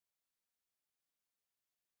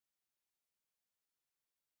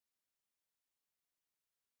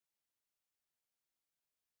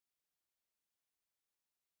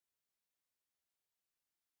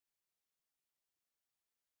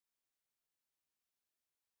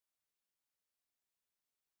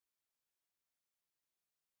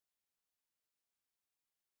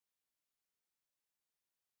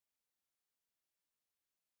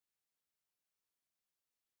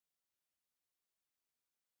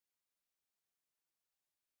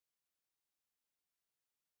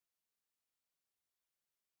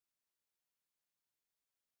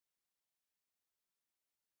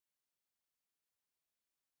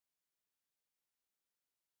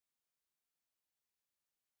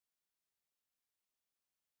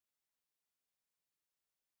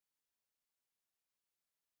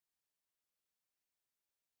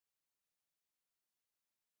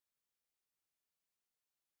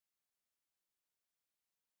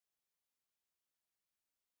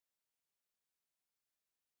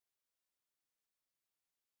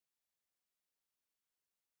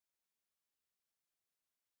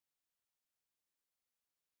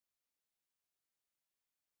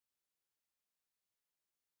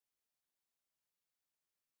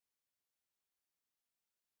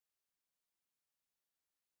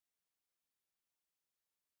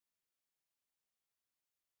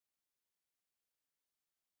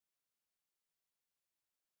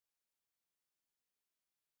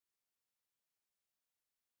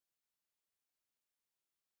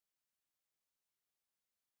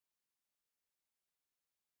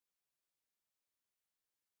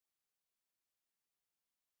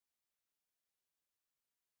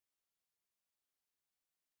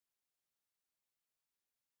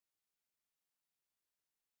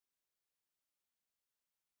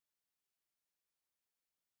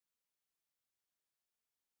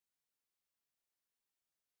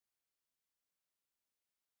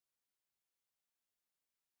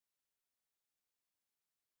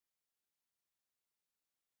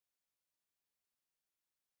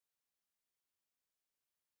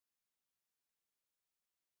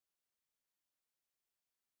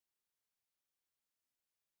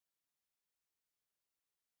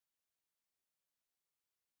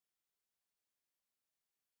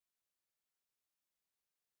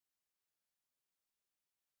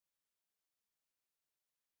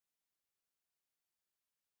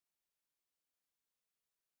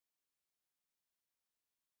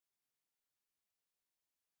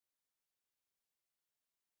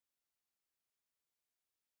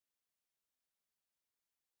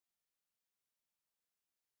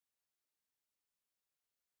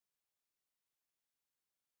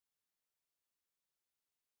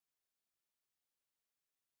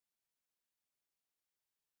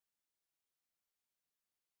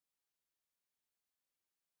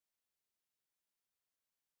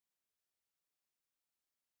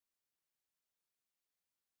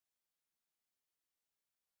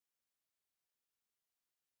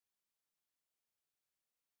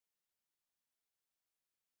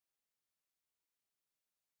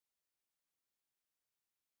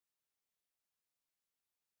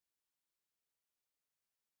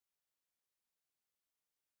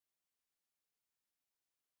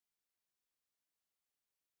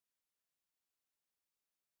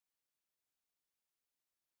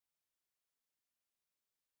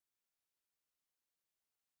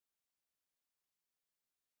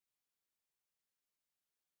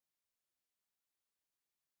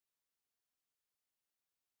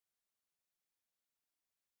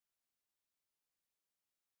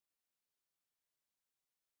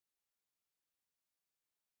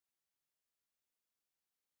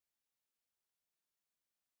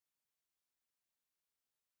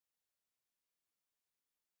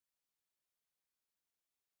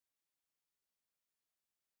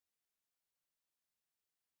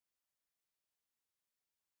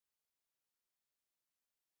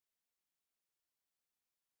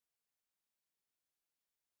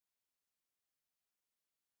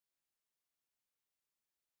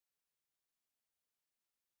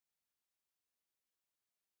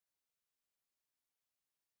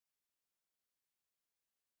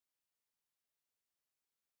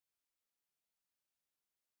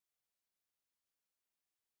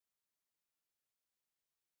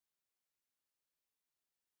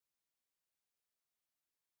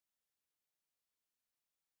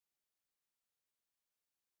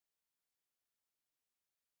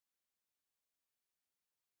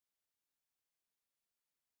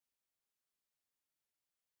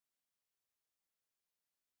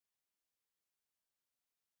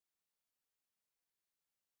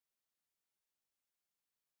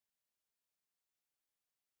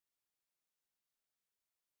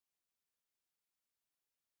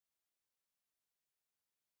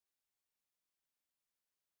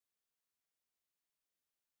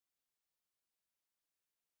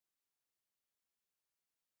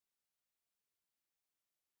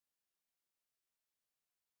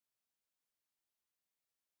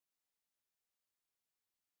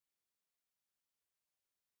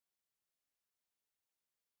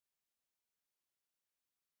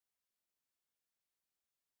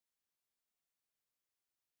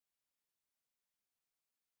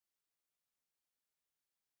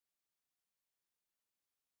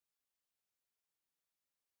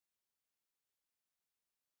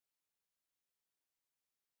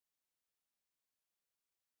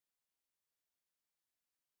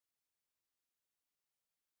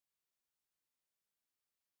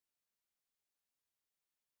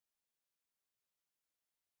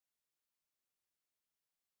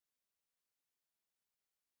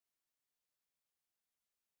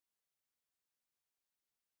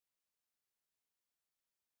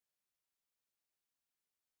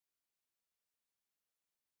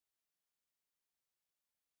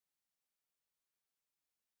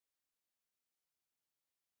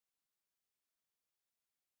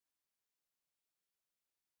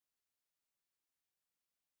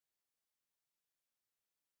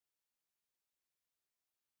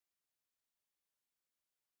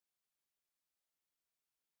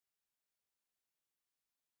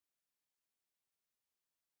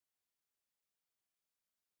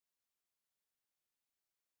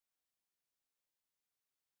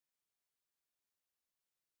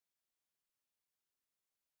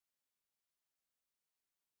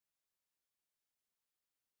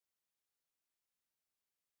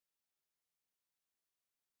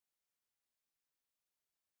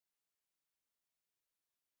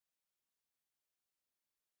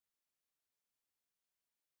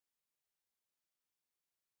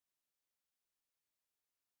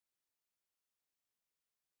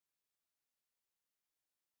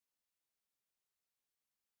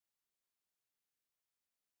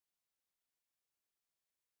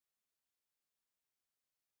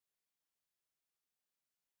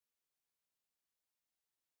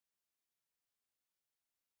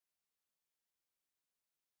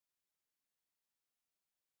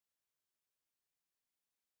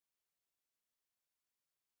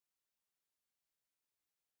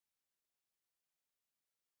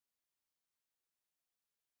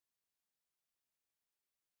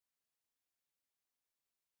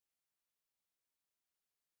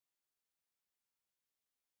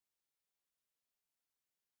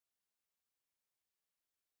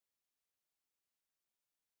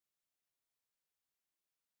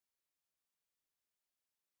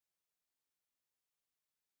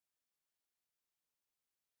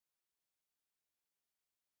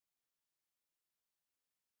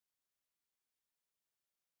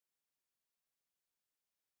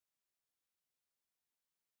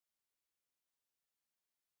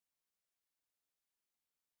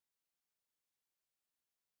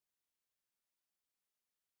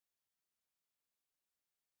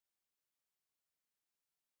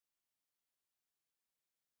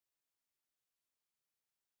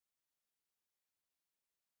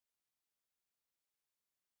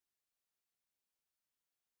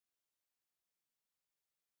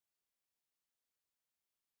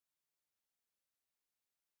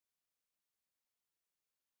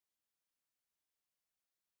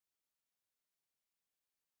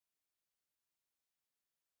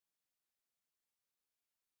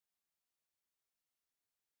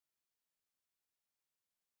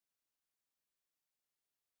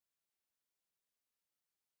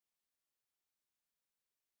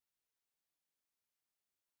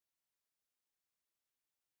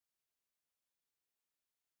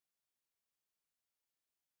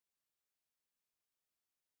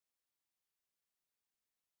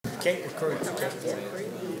can't recruit.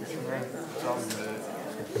 You can't.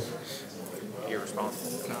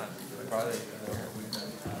 Irresponsible. Probably.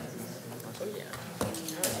 Oh, yeah.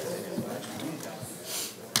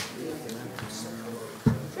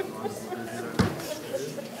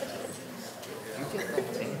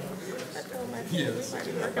 Yes.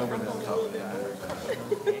 Over the top of the eye.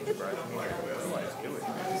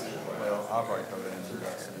 Well, I've already told them that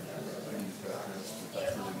that's really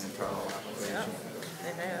an internal application.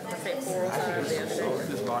 They have. I think 405 the other day.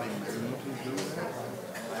 This body is doing that.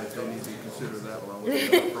 But they need to consider that along with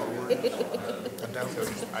the priority.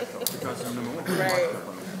 Because number one, Right.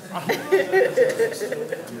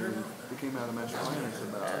 it came out of master plan, it's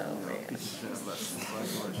about 50% less than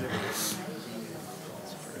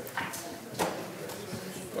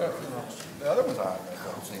well, the other ones I've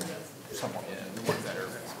seen somewhat. Yeah, the ones that are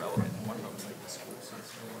relevant. One of them is like the school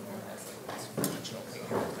system, one of them has like this regional thing.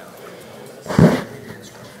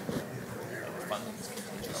 Funding is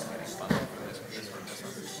contingent on getting funding for this or this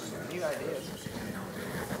one. New ideas.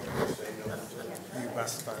 You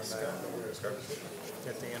must find that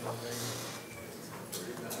at the end of the meeting.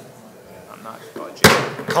 I'm not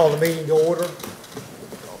budgeting. Call the meeting to order.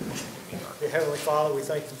 Dear Heavenly Father, we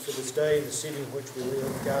thank you for this day, the city in which we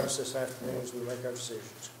live. Guide us this afternoon as we make our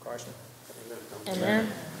decisions. In Christ's name.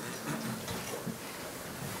 Amen.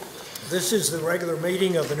 This is the regular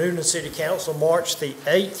meeting of the Newnan City Council, March the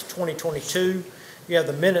 8th, 2022. You have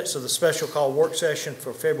the minutes of the special call work session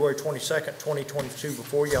for February 22nd, 2022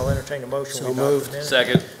 before you. I'll entertain a motion. So moved.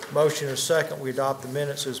 Second. Motion and a second. We adopt the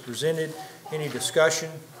minutes as presented. Any discussion?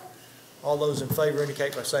 All those in favor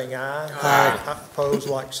indicate by saying aye. Aye. Opposed,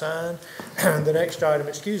 like sign. The next item,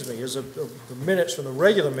 is the minutes from the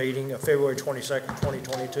regular meeting of February 22nd,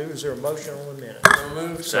 2022. Is there a motion on the minutes? So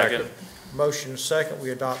moved. Second. Motion and second.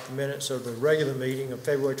 We adopt the minutes of the regular meeting of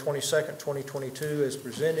February 22nd, 2022 as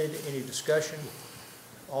presented. Any discussion?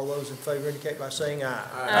 All those in favor indicate by saying aye.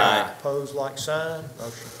 Aye. Opposed, like sign.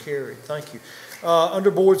 Motion carried. Thank you. Under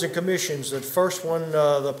boards and commissions, the first one,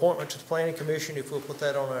 the appointment to the Planning Commission, if we'll put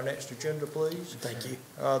that on our next agenda, please. Thank you.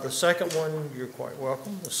 The second one, you're quite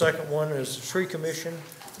welcome. The second one is the Tree Commission.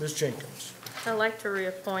 Ms. Jenkins. I'd like to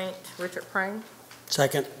reappoint Richard Prang.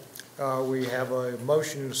 Second. We have a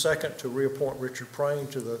motion and a second to reappoint Richard Prang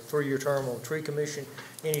to the 3-year term on the Tree Commission.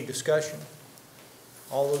 Any discussion?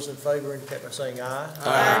 All those in favor indicate by saying aye.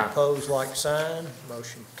 Aye. Opposed, like sign.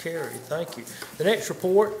 Motion carried. Thank you. The next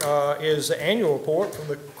report is the annual report from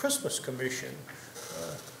the Christmas Commission.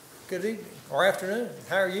 Good evening or afternoon.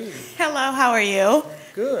 How are you? Hello, how are you?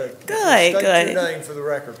 Good. Good, State good. your name for the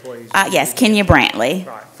record, please. Yes, Kenya Brantley.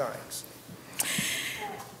 Right, thanks.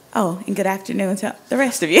 Oh, and good afternoon to the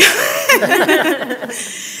rest of you.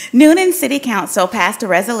 Newnan City Council passed a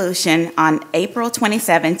resolution on April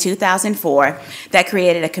 27, 2004 that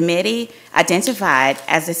created a committee identified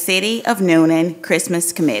as the City of Newnan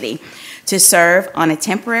Christmas Committee to serve on a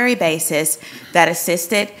temporary basis that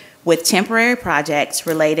assisted with temporary projects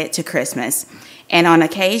related to Christmas and on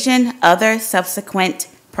occasion other subsequent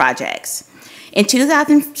projects. In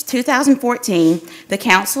 2014, the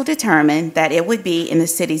council determined that it would be in the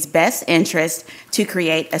city's best interest to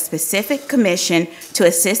create a specific commission to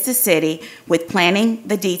assist the city with planning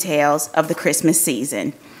the details of the Christmas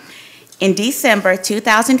season. In December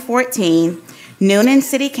 2014, Newnan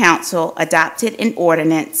City Council adopted an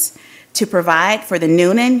ordinance to provide for the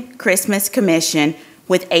Newnan Christmas Commission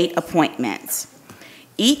with 8 appointments.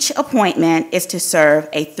 Each appointment is to serve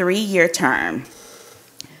a 3-year term.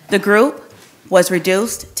 The group was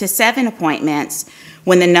reduced to 7 appointments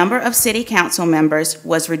when the number of city council members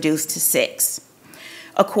was reduced to 6.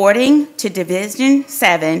 According to Division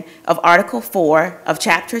 7 of Article 4 of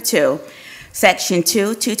Chapter 2, Section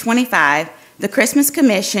 225, the Christmas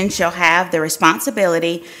Commission shall have the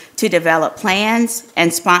responsibility to develop plans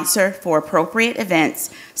and sponsor for appropriate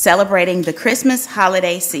events celebrating the Christmas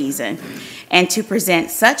holiday season, and to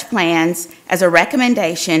present such plans as a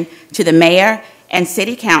recommendation to the mayor and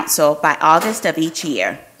City Council by August of each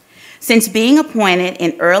year. Since being appointed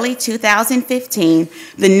in early 2015,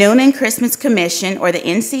 the Newnan Christmas Commission, or the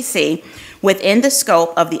NCC, within the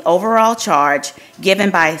scope of the overall charge given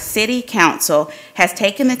by City Council, has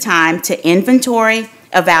taken the time to inventory,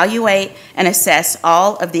 evaluate, and assess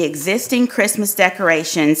all of the existing Christmas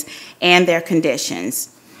decorations and their conditions.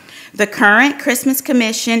 The current Christmas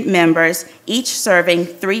Commission members, each serving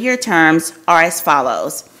 3-year terms, are as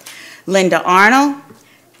follows: Linda Arnold,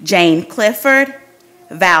 Jane Clifford,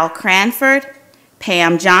 Val Cranford,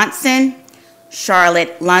 Pam Johnson,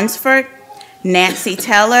 Charlotte Lunsford, Nancy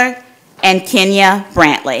Teller, and Kenya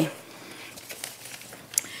Brantley.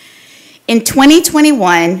 In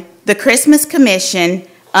 2021, the Christmas Commission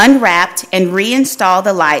unwrapped and reinstalled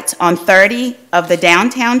the lights on 30 of the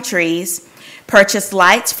downtown trees, purchased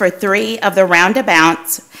lights for 3 of the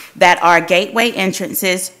roundabouts that are gateway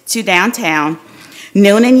entrances to downtown.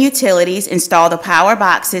 Newnan Utilities installed the power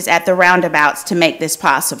boxes at the roundabouts to make this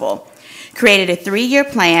possible. Created a 3-year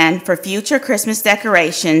plan for future Christmas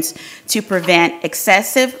decorations to prevent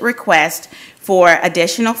excessive requests for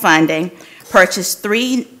additional funding. Purchased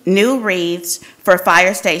 3 new wreaths for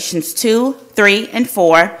fire stations 2, 3, and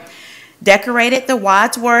 4. Decorated the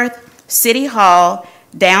Wadsworth, City Hall,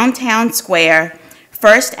 Downtown Square,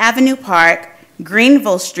 First Avenue Park,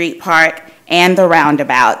 Greenville Street Park, and the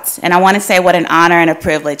roundabouts. And I want to say what an honor and a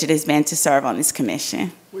privilege it has been to serve on this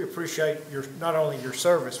commission. We appreciate not only your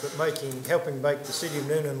service, but helping make the city of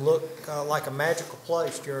Newnan look like a magical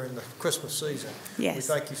place during the Christmas season. Yes. We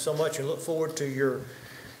thank you so much and look forward to your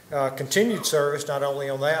continued service, not only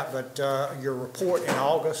on that, but your report in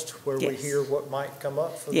August where we Yes. hear what might come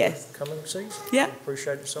up for Yes. the coming season. Yeah. We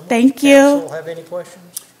appreciate it so much. Thank you. Council, have any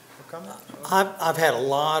questions or comments? I've had a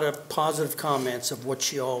lot of positive comments of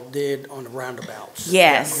what you all did on the roundabouts.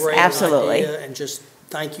 Yes, Great absolutely. idea, and just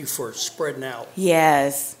thank you for spreading out.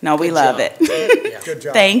 Yes. No, we Good love job. it. Good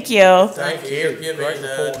job. Thank you. Thank you. You're Great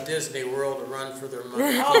giving report. Disney World a run for their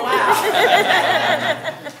money.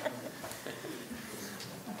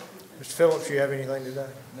 Mr. Phillips, you have anything today?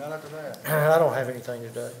 None after that. I don't have anything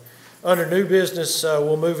today. Under new business,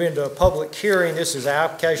 we'll move into a public hearing. This is an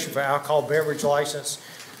application for alcohol beverage license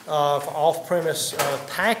for off-premise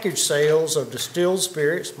package sales of distilled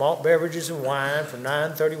spirits, malt beverages, and wine for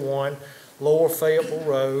 931 Lower Fayetteville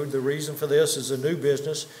Road. The reason for this is a new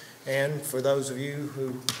business, and for those of you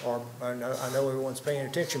who are, I know everyone's paying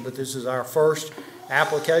attention, but this is our first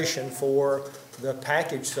application for the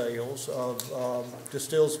package sales of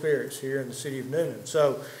distilled spirits here in the city of Newnan.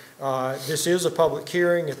 So this is a public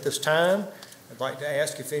hearing at this time. I'd like to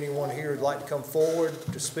ask if anyone here would like to come forward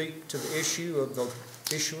to speak to the issue of the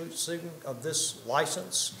issuance of this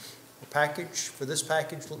license or package for this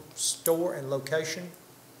package store and location.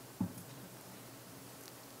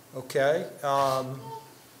 Okay.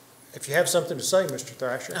 If you have something to say, Mr.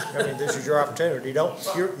 Thrasher, I mean, this is your opportunity.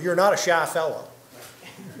 You're not a shy fellow.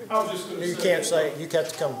 I was just going to You say, can't say it. You have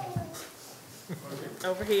to come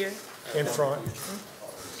Over here. in front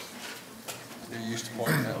They're used to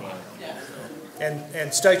pointing that way.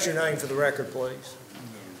 and state your name for the record, please.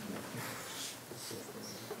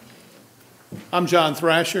 I'm John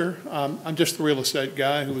Thrasher. I'm just the real estate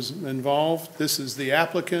guy who was involved. This is the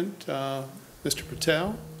applicant, Mr.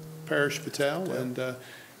 Patel, Parish Patel, and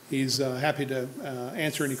he's happy to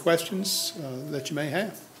answer any questions that you may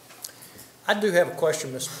have. I do have a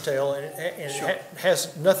question, Mr. Patel, and it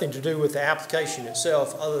has nothing to do with the application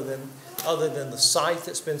itself other than the site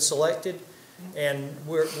that's been selected. And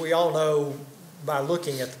we all know by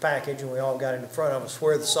looking at the package, and we all got it in front of us,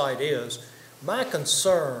 where the site is. My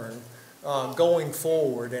concern going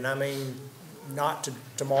forward, and I mean not to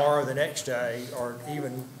tomorrow, the next day, or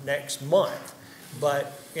even next month,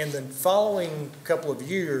 but in the following couple of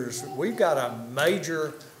years, we've got a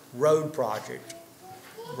major road project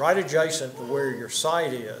right adjacent to where your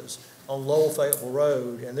site is on Lower Fayetteville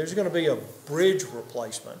Road, and there's going to be a bridge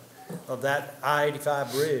replacement of that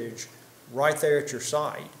I-85 bridge right there at your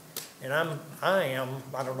site. And I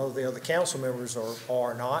don't know if the other council members are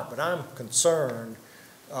or not, but I'm concerned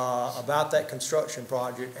about that construction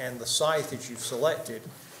project and the site that you've selected,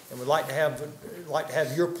 and would like to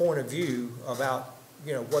have your point of view about,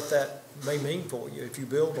 you know, what that may mean for you if you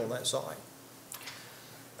build on that site.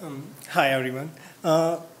 Hi everyone.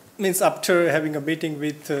 Means after having a meeting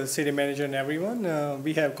with city manager and everyone,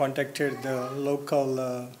 we have contacted the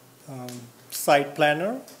local site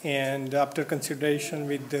planner, and after consideration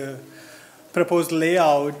with the proposed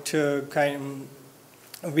layout,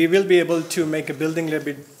 we will be able to make a building a little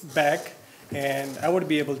bit back, and I would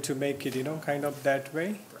be able to make it, kind of that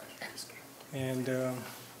way. And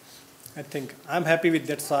I think I'm happy with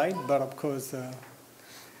that site, but of course.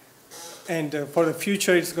 And for the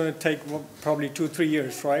future, it's going to take probably 2-3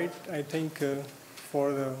 years, right? I think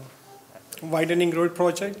for the widening road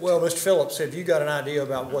project. Well, Mr. Phillips, have you got an idea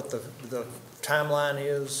about what the timeline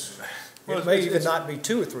is? Well, It may it's- even not be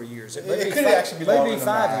 2 or 3 years. It may It be could five- actually be maybe longer than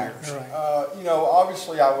 5 that. years. Right.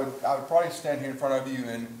 Obviously, I would probably stand here in front of you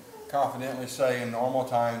and confidently say in normal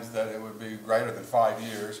times that it would be greater than 5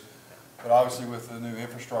 years. But obviously with the new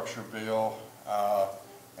infrastructure bill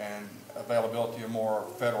and availability of more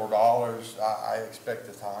federal dollars, I expect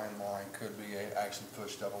the timeline could be actually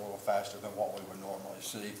pushed up a little faster than what we would normally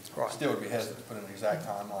see. Right. Still would be hesitant to put an exact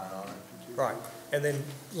timeline on it. Right. And then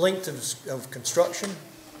length of construction,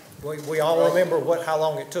 We all remember how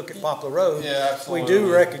long it took at Poplar Road. Yeah, We absolutely.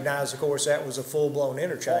 do recognize, of course, that was a full-blown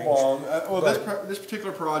interchange. Well, this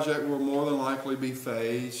particular project will more than likely be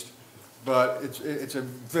phased, but it's a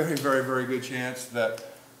very, very, very good chance that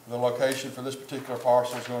the location for this particular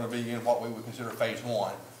parcel is going to be in what we would consider phase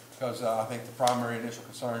one, because I think the primary initial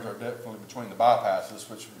concerns are definitely between the bypasses,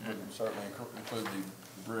 which would certainly include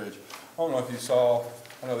the bridge. I don't know if you saw,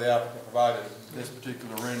 I know the applicant provided this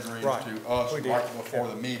particular rendering Right. to us We did. right before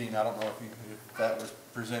the meeting. I don't know if that was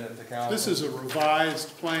presented to council. This is a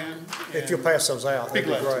revised plan. If you'll and pass those out, that'd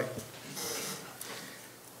be Be glad great.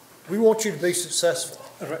 We want you to be successful.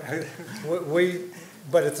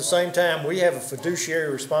 But at the same time, we have a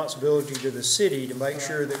fiduciary responsibility to the city to make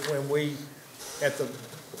sure that when we, at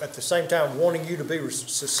the same time wanting you to be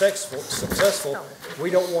successful, we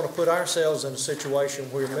don't want to put ourselves in a situation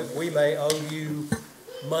where we may owe you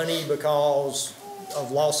money because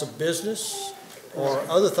of loss of business or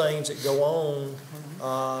other things that go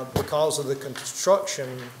on because of the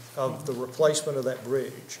construction of the replacement of that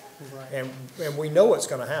bridge. Right. And we know it's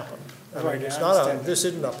gonna happen. I mean, Right, it's I not understand this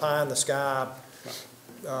isn't a pie in the sky,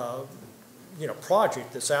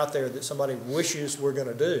 project that's out there that somebody wishes we're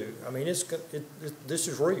gonna do. I mean, this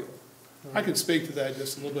is real. I can speak to that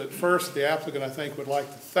just a little bit. First, the applicant, I think, would like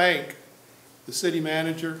to thank the city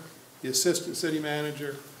manager, the assistant city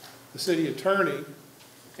manager, the city attorney,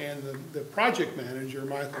 and the project manager,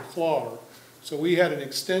 Michael Clark. So we had an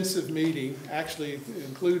extensive meeting, actually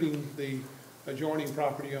including the adjoining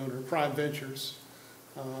property owner, Prime Ventures,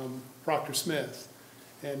 Proctor Smith,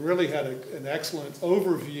 and really had an excellent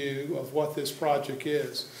overview of what this project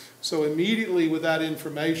is. So immediately with that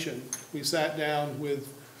information, we sat down with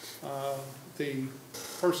the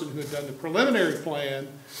person who had done the preliminary plan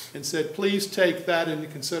and said, please take that into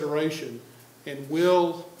consideration, and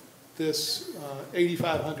will this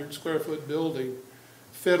 8,500 square foot building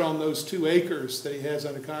fit on those 2 acres that he has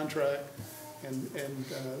under contract? And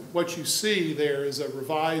what you see there is a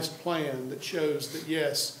revised plan that shows that,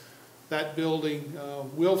 yes, that building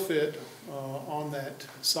will fit on that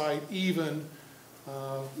site, even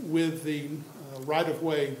with the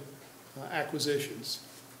right-of-way acquisitions.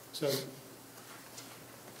 So,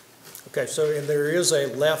 Okay, so, and there is a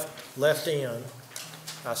left end,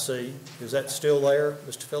 I see. Is that still there,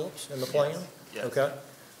 Mr. Phillips, in the plan? Yes. Okay,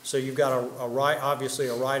 so you've got a right, obviously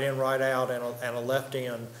a right in, right out, and a left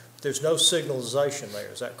end. There's no signalization there,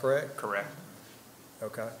 is that correct? Correct.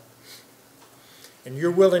 Okay. And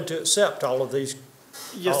you're willing to accept all of these,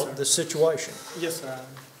 Yes, all sir. the situation, Yes, sir.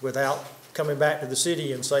 without coming back to the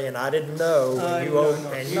city and saying, I didn't know, and you No, owe,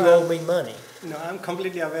 no, and you no. owe me money? No, I'm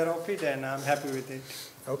completely aware of it and I'm happy with it.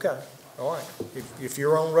 Okay, all right. If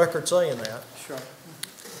you're on record saying that. Sure.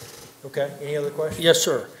 Okay, any other questions? Yes,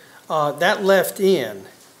 sir. That left end,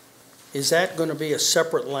 is that going to be a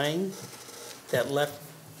separate lane? That left,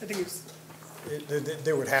 I think it's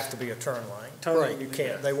There would have to be a turn lane. Turning. You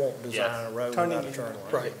can't, they won't design a road Turning without a lane. turn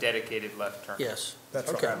lane. Right. Dedicated left turn. yes. That's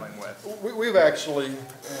Okay. right. Traveling west. We've actually,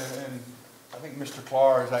 and I think Mr.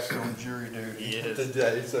 Clark is actually on jury duty He is.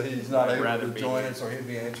 today, so he's not I'd able rather to be join here. us, or he'd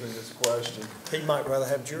be answering this question. He might rather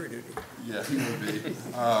have jury duty. Yeah, he would be.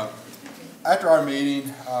 After our meeting,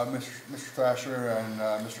 Mr. Thrasher and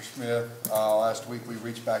Mr. Smith, last week, we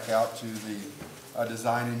reached back out to the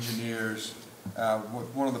design engineers.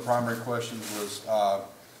 One of the primary questions was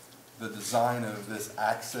the design of this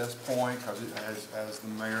access point, because as the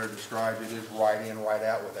mayor described, it is right in, right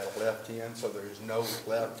out with that left in, so there's no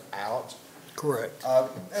left out. Correct.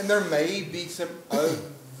 And there may be some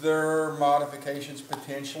other modifications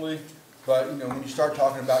potentially, but when you start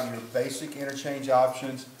talking about your basic interchange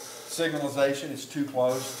options, signalization is too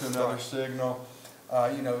close to another signal.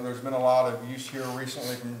 There's been a lot of use here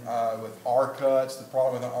recently from, with R-cuts. The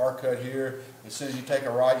problem with an R-cut here, as soon as you take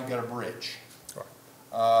a right, you got a bridge.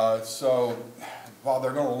 So while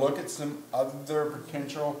they're going to look at some other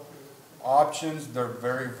potential options, they're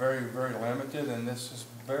very, very, very limited, and this is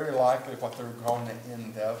very likely what they're going to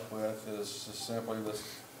end up with is simply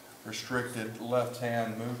this restricted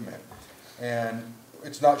left-hand movement. And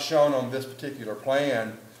it's not shown on this particular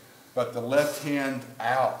plan, but the left hand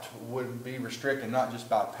out would be restricted not just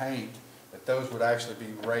by paint, but those would actually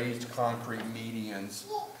be raised concrete medians.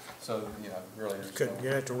 So, really.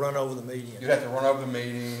 You'd have to run over the median. You'd have to run over the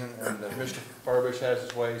median, and Mr. Furbish has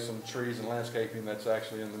his way, some trees and landscaping that's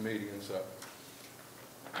actually in the median, so.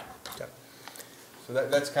 Okay. So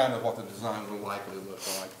that's kind of what the design will likely look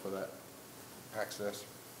like for that access.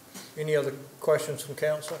 Any other questions from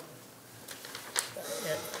council?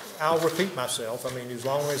 I'll repeat myself. I mean, as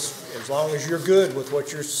long as you're good with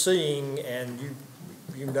what you're seeing and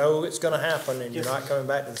you know it's going to happen and you're not coming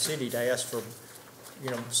back to the city to ask for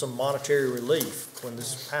some monetary relief when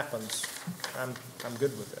this happens, I'm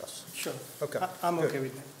good with this. Sure. Okay. I'm good. okay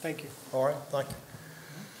with that. Thank you. All right, thank you.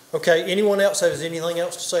 Okay, anyone else has anything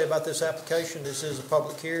else to say about this application? This is a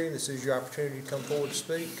public hearing. This is your opportunity to come forward to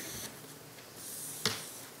speak.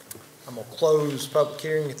 I'm going to close the public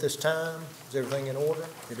hearing at this time. Is everything in order?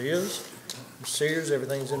 It is. Ms. Sears,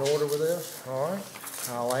 everything's in order with this? All right.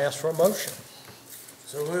 I'll ask for a motion.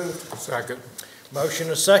 So moved. Second. Motion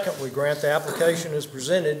and a second. We grant the application as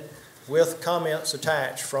presented with comments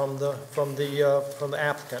attached from the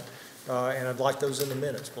applicant. And I'd like those in the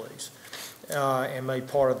minutes, please, and made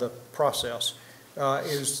part of the process.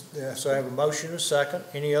 So I have a motion and a second.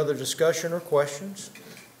 Any other discussion or questions?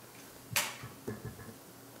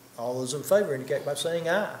 All those in favor indicate by saying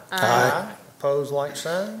aye. Aye. Opposed, like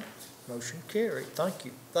sign. Motion carried. Thank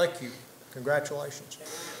you. Thank you. Congratulations.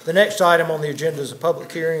 The next item on the agenda is a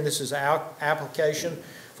public hearing. This is our application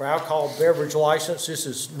for alcohol beverage license. This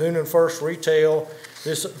is Newnan First Retail.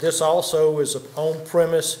 This also is an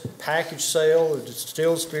on-premise package sale of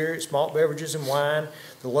distilled spirits, malt beverages, and wine.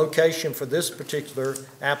 The location for this particular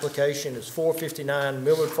application is 459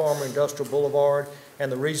 Millard Farmer Industrial Boulevard,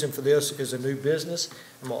 and the reason for this is a new business.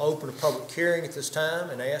 I'm going to open a public hearing at this time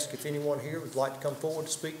and ask if anyone here would like to come forward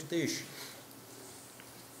to speak to the issue.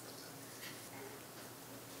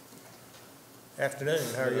 Afternoon,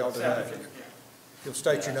 how are y'all today? You'll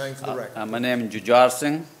state your name for the record. My name is Jujar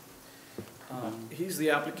Singh. He's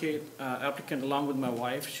the applicant along with my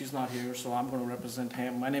wife. She's not here, so I'm going to represent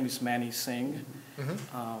him. My name is Manny Singh.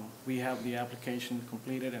 We have the application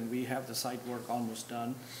completed and we have the site work almost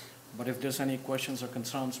done. But if there's any questions or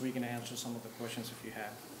concerns, we can answer some of the questions if you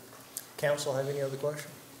have. Council have any other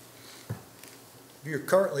questions? Do you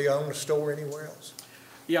currently own a store anywhere else?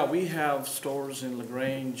 Yeah, we have stores in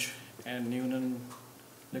LaGrange and Newnan,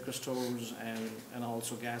 liquor stores and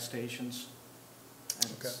also gas stations.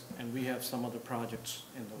 And, Okay. and we have some other projects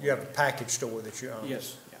in the You have a package store that you own?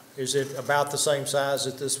 Yes. Yeah. Is it about the same size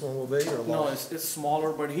that this one will be, or No, larger? it's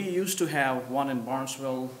smaller, but he used to have one in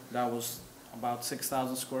Barnesville that was about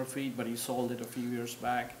 6,000 square feet, but he sold it a few years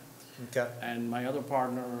back. Okay, And my other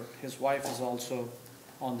partner, his wife is also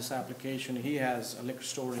on this application. He has a liquor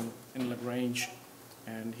store in LaGrange,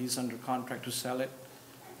 and he's under contract to sell it.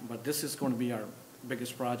 But this is going to be our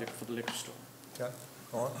biggest project for the liquor store. okay,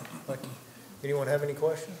 all right, thank you. Anyone have any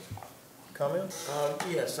questions, comments?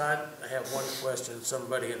 Yes, I have one question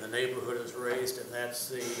somebody in the neighborhood has raised, and that's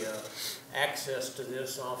the access to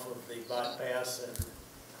this off of the bypass. And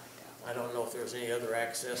I don't know if there's any other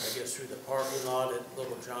access, I guess, through the parking lot at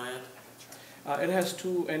Little Giant. It has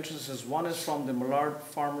two entrances. One is from the Millard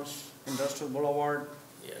Farmers Industrial Boulevard,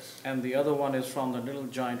 Yes. and the other one is from the Little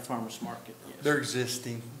Giant Farmers Market. Yes. They're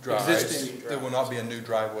existing drives. Existing There will not be a new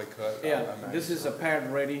driveway cut. I Yeah, imagine. this is a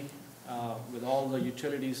pad ready with all the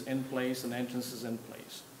utilities in place and entrances in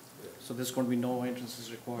place. So there's going to be no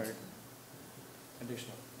entrances required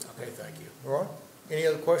additional. Okay, thank you. All right, any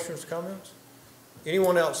other questions, comments?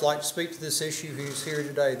 Anyone else like to speak to this issue who's here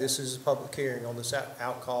today? This is a public hearing on this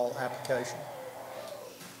alcohol application.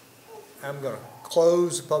 I'm going to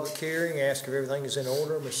close the public hearing, ask if everything is in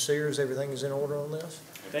order. Ms. Sears, everything is in order on this?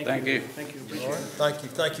 Thank you. Thank you, All appreciate right,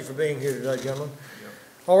 it. thank you for being here today, gentlemen.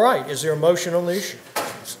 All right, is there a motion on the issue?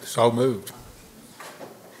 So moved.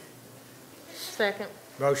 Second.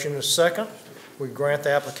 Motion is second. We grant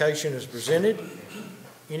the application as presented.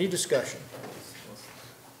 Any discussion?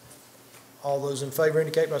 All those in favor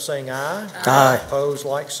indicate by saying aye. Aye. Opposed,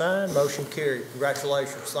 like sign. Motion carried.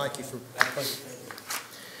 Congratulations. Thank you for.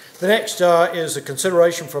 The next is a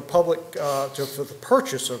consideration for public for the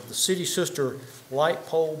purchase of the City Sister light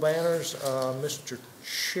pole banners. Mr.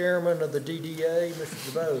 Chairman of the DDA,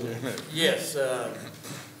 Mr. DeBoe. Yes,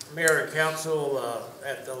 Mayor and Council,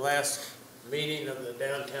 at the last meeting of the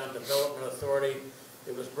Downtown Development Authority,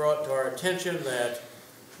 it was brought to our attention that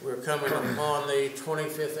we're coming upon the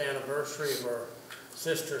 25th anniversary of our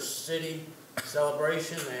sister city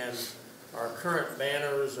celebration, and our current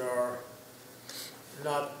banners are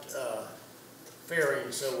not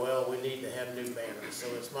faring so well. We need to have new banners. So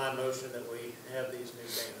it's my motion that we have these new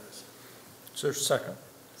banners. Is there a second?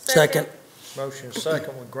 Second. Motion is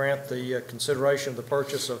second. We grant the consideration of the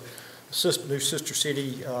purchase of new Sister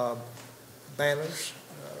City banners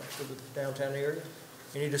for the downtown area.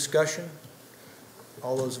 Any discussion?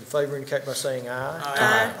 All those in favor indicate by saying aye.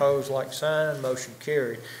 Aye. Opposed, like sign. Motion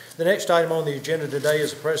carried. The next item on the agenda today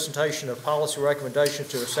is a presentation of policy recommendations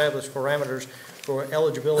to establish parameters for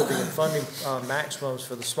eligibility and funding maximums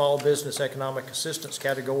for the small business economic assistance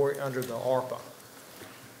category under the ARPA.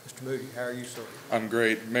 Mr. Moody, how are you, sir? I'm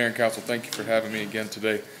great. Mayor and Council, thank you for having me again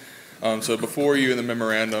today. So before you in the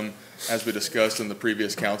memorandum, as we discussed in the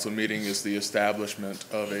previous council meeting, is the establishment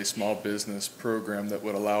of a small business program that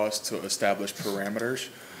would allow us to establish parameters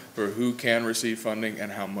for who can receive funding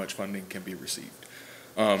and how much funding can be received.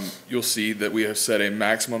 You'll see that we have set a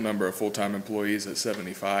maximum number of full-time employees at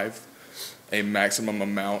 75, a maximum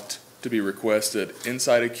amount to be requested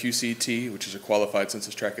inside a QCT, which is a qualified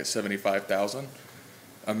census tract, at 75,000,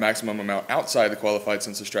 a maximum amount outside the qualified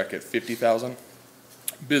census tract at 50,000.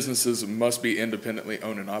 Businesses must be independently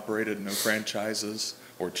owned and operated, no franchises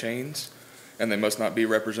or chains, and they must not be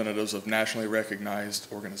representatives of nationally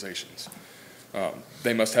recognized organizations.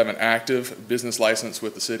 They must have an active business license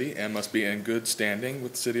with the city and must be in good standing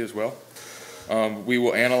with the city as well. We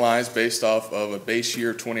will analyze based off of a base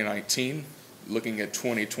year 2019. Looking at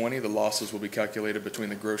 2020, the losses will be calculated between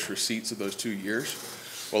the gross receipts of those 2 years.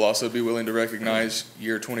 We'll also be willing to recognize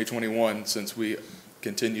year 2021 since we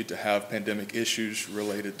continue to have pandemic issues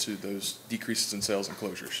related to those decreases in sales and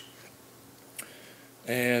closures.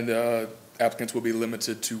 And applicants will be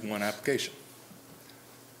limited to one application.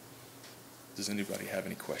 Does anybody have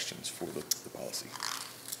any questions for the policy?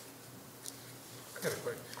 I got a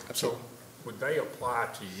question. Absolutely. So would they apply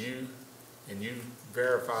to you and you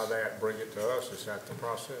verify that, bring it to us? Is that the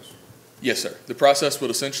process? Yes, sir. The process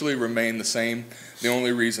would essentially remain the same. The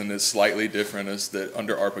only reason it's slightly different is that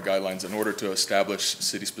under ARPA guidelines, in order to establish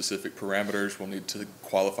city-specific parameters, we'll need to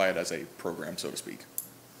qualify it as a program, so to speak.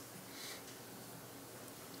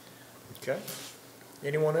 Okay.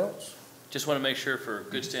 Anyone else? Just want to make sure for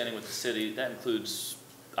good standing with the city, that includes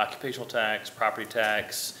occupational tax, property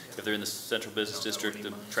tax, if they're in the central business district,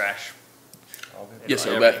 the trash. Yes,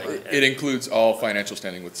 sir. It includes all financial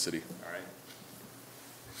standing with the city. All right.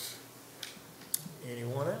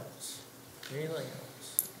 Anyone else? Anything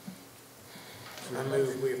else? I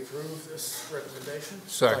move we approve this recommendation.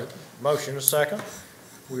 Second. Motion is second.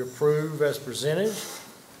 We approve as presented.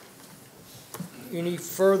 Any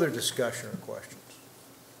further discussion or questions?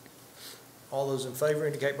 All those in favor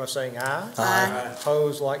indicate by saying aye. Aye.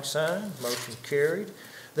 Opposed, like sign. Motion carried.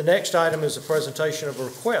 The next item is a presentation of a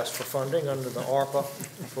request for funding under the ARPA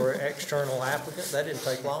for external applicant. That didn't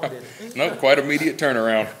take long, did it? No, quite immediate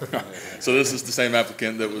turnaround. So this is the same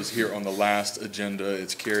applicant that was here on the last agenda.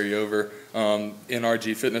 It's carryover.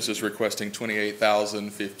 NRG Fitness is requesting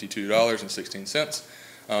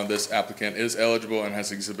 $28,052.16. This applicant is eligible and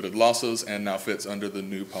has exhibited losses and now fits under the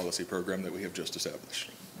new policy program that we have just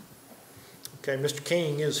established. Okay, Mr.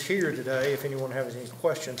 King is here today if anyone has any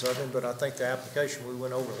questions of him, but I think the application we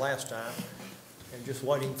went over last time, and just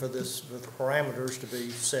waiting for the parameters to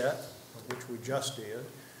be set, which we just did.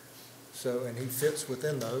 So, and he fits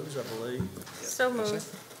within those, I believe. So moved.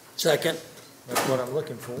 Second. That's what I'm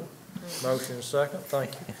looking for. Motion is second.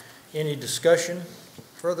 Thank you. Any discussion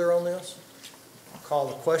further on this? Call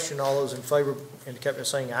the question. All those in favor indicate by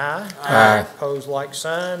saying aye. Aye. Opposed, like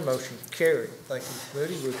sign. Motion carried. Thank you,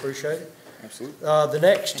 Moody. We appreciate it. Absolutely. The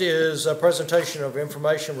next is a presentation of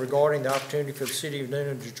information regarding the opportunity for the city of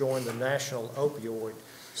Newnan to join the national opioid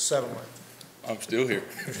settlement. I'm still here.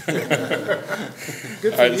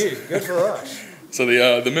 Good for you, good for us. So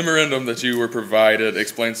the memorandum that you were provided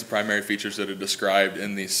explains the primary features that are described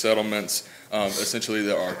in these settlements. Essentially,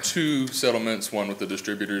 there are two settlements, one with the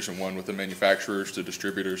distributors and one with the manufacturers. The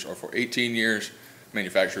distributors are for 18 years,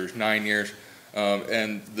 manufacturers 9 years.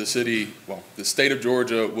 And the state of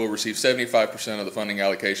Georgia will receive 75% of the funding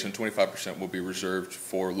allocation, 25% will be reserved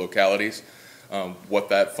for localities. What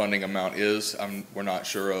that funding amount is, we're not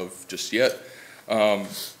sure of just yet.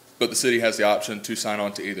 But the city has the option to sign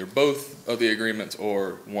on to either both of the agreements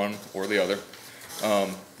or one or the other.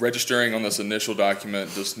 Registering on this initial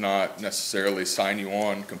document does not necessarily sign you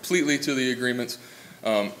on completely to the agreements.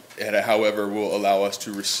 It, however, will allow us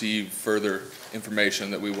to receive further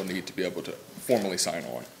information that we will need to be able to formally sign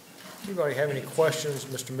on. Anybody have any questions,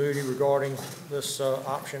 Mr. Moody, regarding this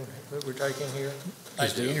option that we're taking here?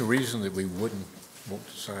 Is there any reason that we wouldn't want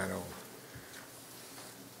to sign on?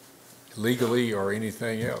 Legally or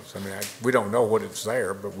anything else? I mean, we don't know what it's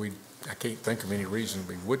there, but I can't think of any reason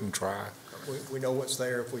we wouldn't try. We know what's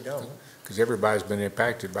there if we don't. Because everybody's been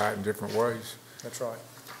impacted by it in different ways. That's right.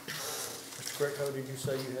 Mr. Greco, did you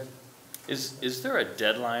say you had? Is there a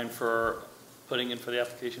deadline for putting in for the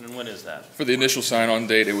application, and when is that? For the initial sign-on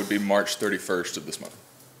date, it would be March 31st of this month.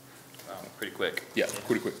 Wow, pretty quick. Yeah,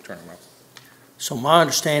 pretty quick turnaround. So my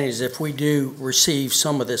understanding is if we do receive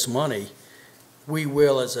some of this money, we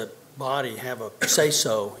will, as a body, have a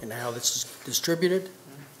say-so in how this is distributed,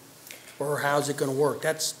 or how's it going to work?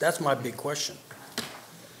 That's my big question.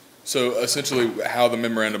 So essentially, how the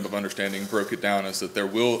memorandum of understanding broke it down is that there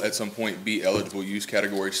will at some point be eligible use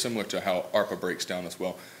categories similar to how ARPA breaks down as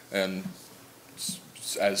well. And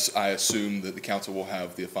as I assume that the council will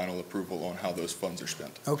have the final approval on how those funds are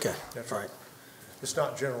spent. Okay, That's right. It's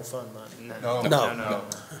not general fund money. No.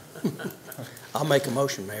 I'll make a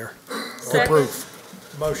motion, Mayor, to Second.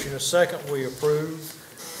 approve. Motion is second, we approve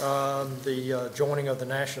the joining of the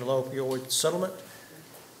National Opioid Settlement.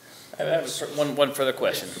 I have one further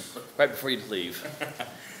question, right before you leave.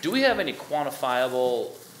 Do we have any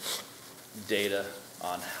quantifiable data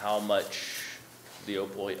on how much the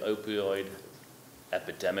opioid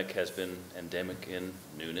epidemic has been endemic in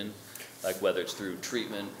Newnan? Like whether it's through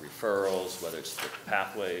treatment, referrals, whether it's the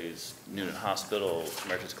pathways, Newnan Hospital,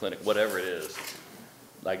 Emergency Clinic, whatever it is,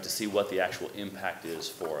 like to see what the actual impact is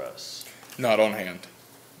for us. Not on hand.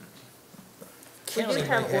 We do County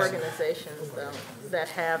have may have- organizations, though, that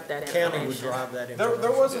have that County would information. drive that There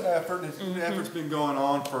information. was an effort, the effort's been going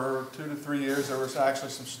on for 2 to 3 years. There was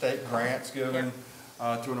actually some state grants given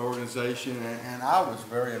to an organization, and I was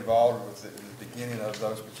very involved with it in the beginning of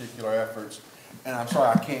those particular efforts. And I'm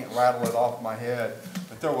sorry, I can't rattle it off my head,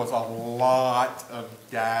 but there was a lot of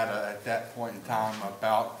data at that point in time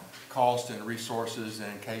about cost and resources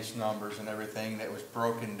and case numbers and everything that was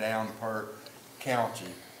broken down per county.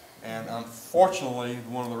 And unfortunately,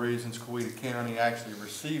 one of the reasons Coweta County actually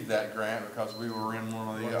received that grant because we were in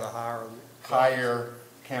one of the higher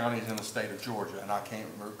counties in the state of Georgia. And I can't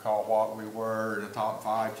recall what we were in the top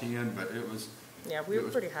 5, 10, but it was. Yeah, we were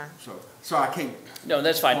pretty high. So I can't. No,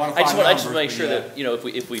 that's fine. I just want to make sure that, you know,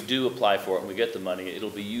 if we do apply for it and we get the money, it'll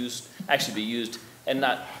be used, actually be used, and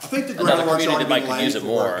not I think the another groundwork's community already that might been could laid use it for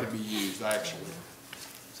where more. it could be used, actually.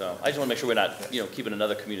 So I just want to make sure we're not, you know, keeping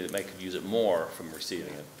another community that might could use it more from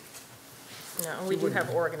receiving it. No, and we do have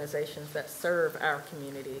organizations that serve our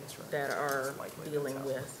community that are dealing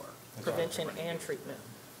with prevention and treatment.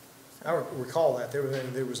 I recall that.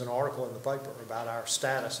 There was an article in the paper about our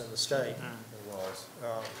status in the state. It was.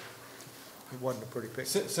 It wasn't a pretty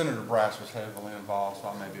picture. Senator Brass was heavily involved, so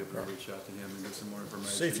I may be able to reach out to him and get some more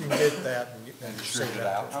information. See if you can get that And see distribute it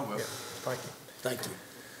that. out. I will. Yeah, thank you. Thank you.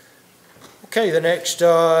 Okay, the next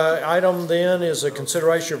item then is a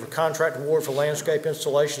consideration of a contract award for landscape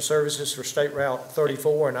installation services for State Route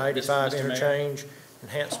 34 and 85 Mr. Mayor? interchange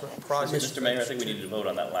enhancement project. Mr. Mayor, I think we need to vote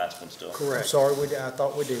on that last one still. I'm Correct. sorry, I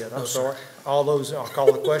thought we did. I'm No, sir. sorry. All those, I'll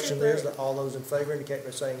call the question is, that all those in favor indicate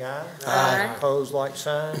by saying aye. Aye. Opposed, like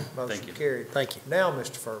sign. Motion you. carried. Thank you. Now,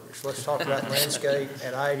 Mr. Fergus, let's talk about landscape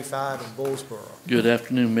at I-85 in Bullsboro. Good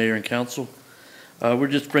afternoon, Mayor and Council. We're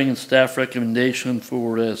just bringing staff recommendation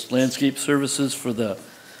for landscape services for the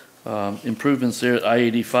improvements there at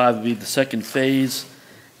I-85 would be the second phase,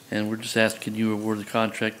 and we're just asking you award the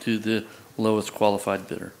contract to the lowest qualified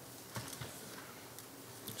bidder.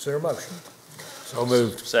 Is there a motion? So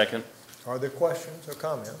moved. Second. Are there questions or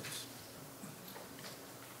comments?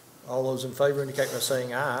 All those in favor indicate by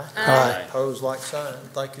saying aye. Aye. Opposed, like sign.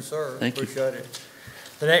 Thank you, sir. Thank you. Appreciate it.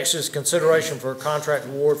 The next is consideration for a contract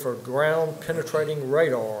award for ground penetrating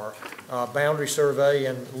radar, boundary survey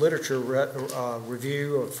and literature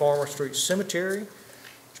review of Farmer Street Cemetery.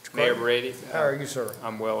 Mr. Mayor Clayton, Brady. how are you, sir?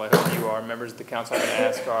 I'm well, I hope you are. Members of the council, I'm going to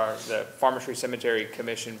ask the Farmer Street Cemetery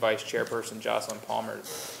Commission Vice Chairperson Jocelyn Palmer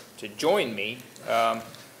to join me.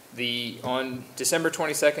 On December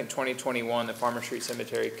 22nd, 2021, the Farmer Street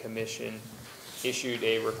Cemetery Commission issued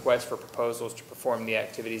a request for proposals to perform the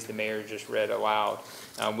activities the mayor just read aloud.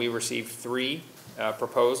 We received 3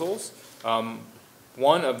 proposals.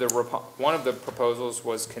 One of the proposals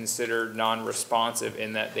was considered non-responsive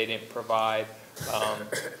in that they didn't provide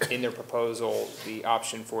in their proposal the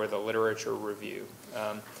option for the literature review.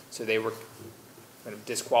 So they were kind of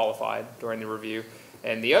disqualified during the review.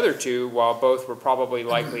 And the other 2, while both were probably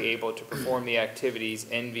likely able to perform the activities,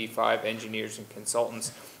 NV5 engineers and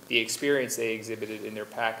consultants, the experience they exhibited in their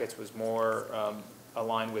packets was more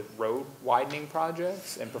aligned with road widening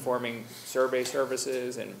projects and performing survey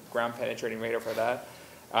services and ground penetrating radar for that.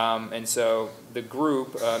 And so the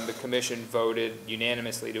group, the commission voted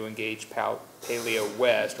unanimously to engage Paleo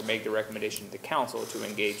West, or make the recommendation to the council to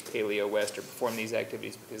engage Paleo West to perform these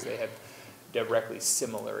activities because they have directly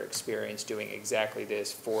similar experience doing exactly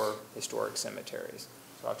this for historic cemeteries.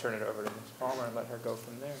 So I'll turn it over to Ms. Palmer and let her go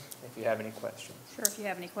from there if you have any questions. Sure, if you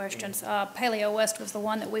have any questions. Paleo West was the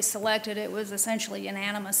one that we selected. It was essentially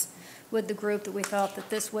unanimous with the group that we thought that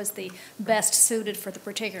this was the best suited for the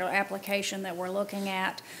particular application that we're looking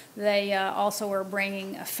at. They also are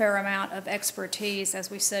bringing a fair amount of expertise,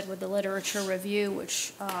 as we said, with the literature review,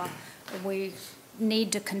 which we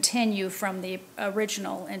need to continue from the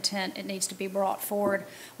original intent. It needs to be brought forward.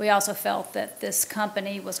 We also felt that this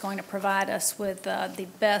company was going to provide us with the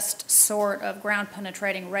best sort of ground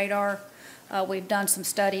penetrating radar We've done some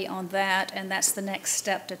study on that, and that's the next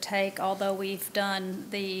step to take. Although we've done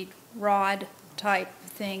the rod type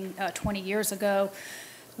thing 20 years ago,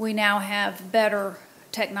 we now have better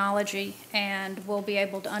technology and we'll be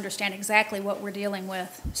able to understand exactly what we're dealing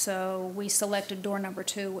with. So we selected door number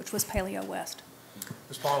 2, which was Paleo West.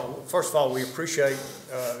 Ms. Palmer, first of all, we appreciate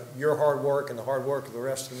your hard work and the hard work of the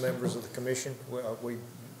rest of the members of the commission.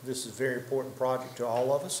 This is a very important project to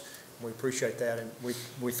all of us. We appreciate that, and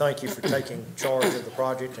we thank you for taking charge of the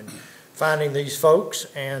project and finding these folks.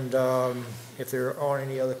 And if there aren't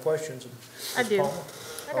any other questions, I Ms. do. Palmer?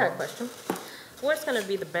 I got a question. What's going to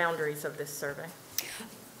be the boundaries of this survey?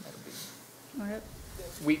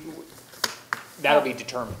 That'll be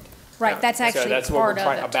determined. Right, that's So actually that's what part we're of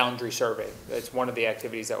trying, a it. boundary survey. That's one of the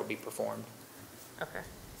activities that will be performed. Okay,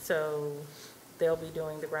 so they'll be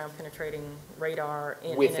doing the ground penetrating radar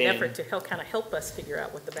in an Within. effort to help us figure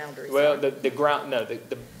out what the boundaries Well, are. the ground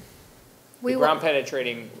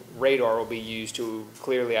penetrating radar will be used to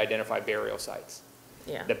clearly identify burial sites.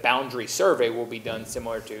 Yeah. The boundary survey will be done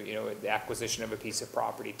similar to, the acquisition of a piece of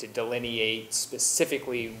property to delineate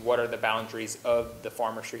specifically what are the boundaries of the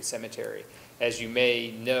Farmer Street Cemetery. As you may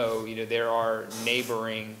know, there are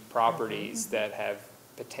neighboring properties that have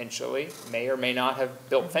potentially, may or may not have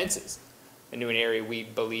built fences into an area we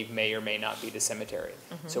believe may or may not be the cemetery.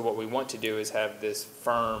 So what we want to do is have this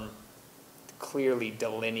firm clearly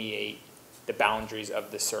delineate the boundaries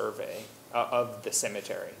of the survey, of the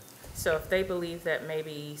cemetery. So if they believe that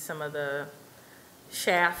maybe some of the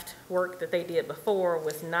shaft work that they did before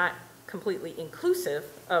was not completely inclusive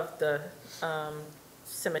of the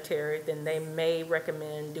cemetery, then they may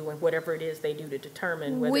recommend doing whatever it is they do to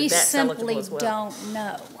determine whether that's eligible as well. We simply don't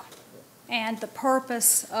know. And the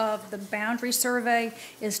purpose of the boundary survey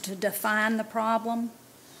is to define the problem,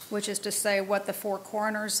 which is to say what the four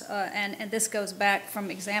corners, and this goes back from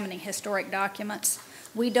examining historic documents.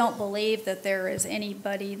 We don't believe that there is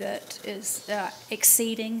anybody that is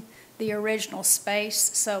exceeding the original space.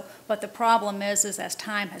 So, but the problem is as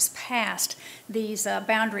time has passed, these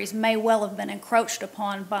boundaries may well have been encroached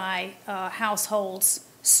upon by households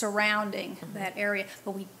surrounding that area.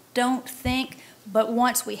 But we don't think, but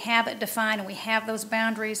once we have it defined and we have those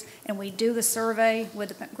boundaries and we do the survey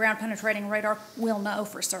with the ground penetrating radar, we'll know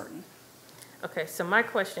for certain. Okay, so my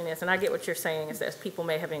question is, and I get what you're saying, is that people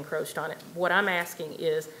may have encroached on it. What I'm asking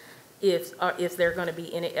is there going to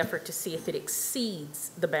be any effort to see if it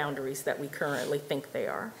exceeds the boundaries that we currently think they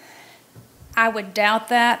are? I would doubt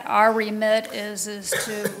that. Our remit is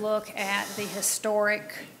to look at the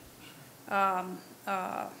historic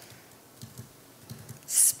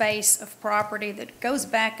space of property that goes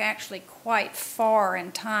back actually quite far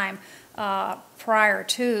in time prior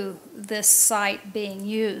to this site being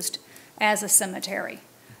used as a cemetery.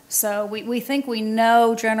 So we think we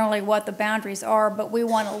know generally what the boundaries are, but we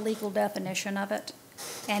want a legal definition of it.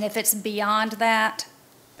 And if it's beyond that,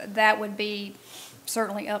 that would be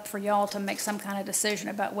certainly up for y'all to make some kind of decision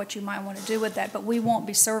about what you might want to do with that. But we won't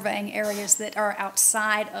be surveying areas that are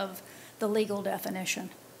outside of the legal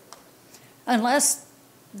definition. Unless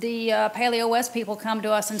the Paleo West people come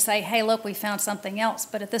to us and say, hey, look, we found something else.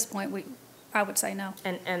 But at this point, I would say no.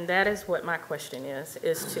 And that is what my question is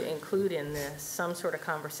to include in this some sort of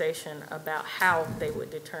conversation about how they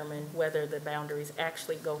would determine whether the boundaries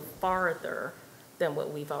actually go farther than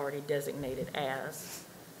what we've already designated as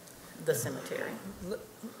the cemetery.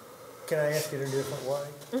 Can I ask it in a different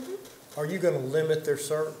way? Are you going to limit their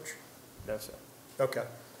search? No, sir. Okay.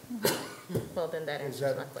 Well, then that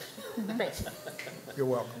answers my question. Thanks. You're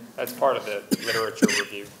welcome. That's part of the literature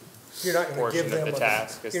review. You're not going to give them the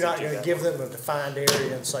task. you're not going to give them a defined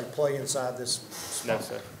area and say, play inside this spot. No,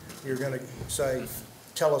 sir. You're going to say,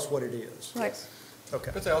 tell us what it is. Right.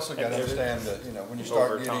 Okay. But they also got to understand that, when you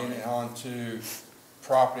start getting onto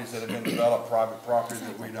properties that have been developed, private properties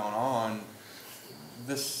that we don't own,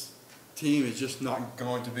 this team is just not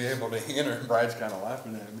going to be able to enter, and Brad's kind of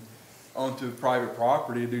laughing at me, onto private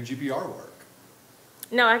property to do GPR work.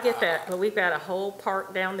 No, I get that, but we've got a whole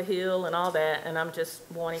park down the hill and all that, and I'm just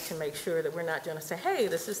wanting to make sure that we're not going to say, hey,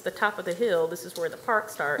 this is the top of the hill, this is where the park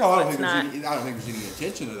starts. No, I don't think there's any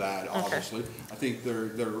intention of that, obviously. Okay. I think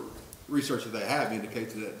their research that they have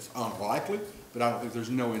indicates that it's unlikely, but I don't think there's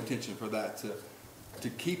no intention for that to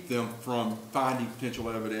keep them from finding potential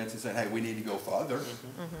evidence and saying, hey, we need to go further.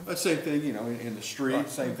 The same thing, in the street,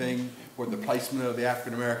 same thing with the placement of the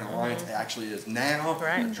African American Alliance actually is now,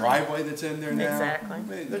 the driveway that's in there now. Exactly. I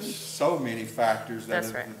mean, there's so many factors that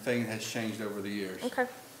That's right. the thing has changed over the years. Okay.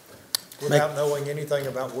 without knowing anything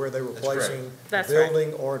about where they were placing a That's right.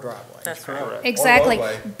 building or a driveway. That's right. Exactly,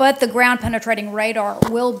 roadway. but the ground penetrating radar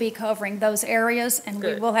will be covering those areas, and we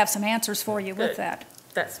Good. will have some answers for you with Good. that.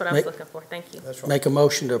 That's what I was looking for. Thank you. That's right. Make a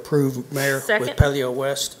motion to approve, Mayor, with Second. Paleo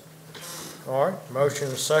West. All right, motion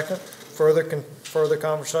and second. Further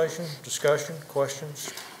conversation, discussion,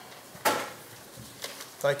 questions?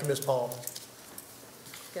 Thank you, Ms. Palmer.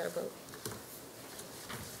 Got a vote.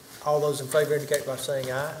 All those in favor indicate by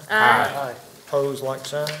saying aye. Aye. Opposed, like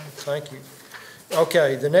sign. Thank you.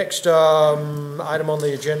 Okay, the next item on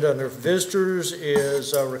the agenda under visitors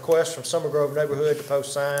is a request from Summer Grove Neighborhood to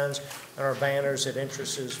post signs and our banners at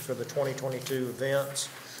entrances for the 2022 events.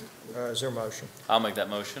 Is there a motion? I'll make that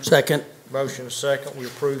motion. Second. Motion is second. We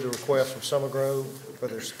approve the request from Summer Grove for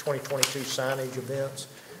their 2022 signage events.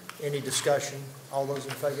 Any discussion? All those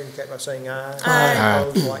in favor indicate by saying aye. Aye.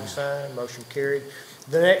 Opposed, like sign. Motion carried.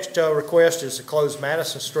 The next request is to close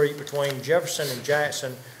Madison Street between Jefferson and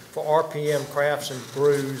Jackson for RPM Crafts and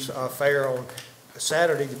Brews Fair on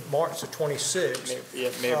Saturday, March the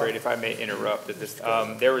 26th. Mayor Brady, if I may interrupt at this,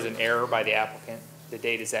 there was an error by the applicant. The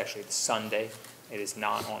date is actually Sunday. It is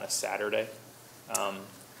not on a Saturday.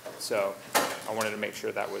 So I wanted to make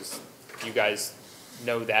sure that was, you guys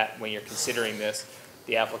know that when you're considering this.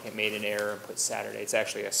 The applicant made an error and put Saturday. It's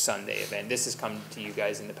actually a Sunday event. This has come to you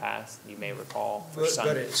guys in the past, you may recall, for But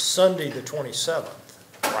Sunday. it's Sunday the 27th.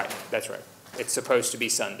 Right, that's right. It's supposed to be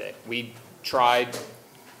Sunday. We tried,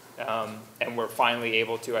 and we're finally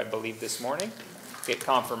able to, I believe this morning, get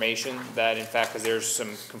confirmation that in fact, because there's some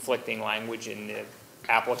conflicting language in the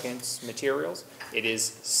applicant's materials, it is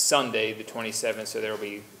Sunday the 27th, so there will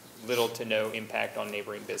be little to no impact on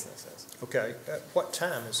neighboring businesses. Okay, what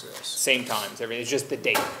time is this? Same times, everything, it's just the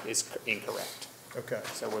date is incorrect. Okay,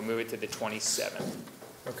 So we'll move it to the 27th.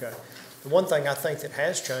 okay. The one thing I think that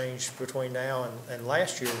has changed between now and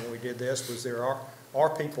last year when we did this was there are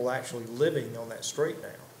people actually living on that street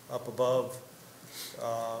now, up above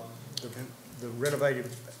the renovated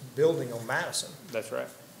building on Madison. That's right.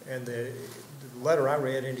 And the letter I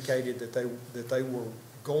read indicated that they were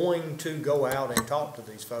going to go out and talk to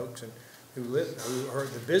these folks and who are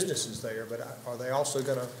the businesses there, but are they also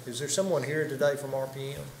gonna, is there someone here today from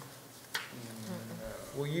RPM?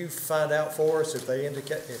 Will you find out for us if they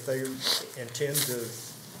intend to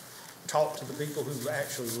talk to the people who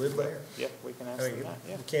actually live there? Yeah, we can ask I mean, them that,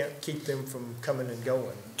 yeah. you can't keep them from coming and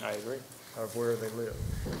going I agree. of where they live.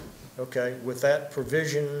 Okay, with that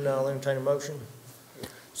provision, I'll entertain a motion.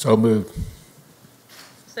 So moved.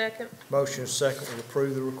 Second. Motion is second, we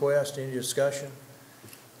approve the request. Any discussion?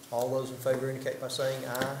 All those in favor indicate by saying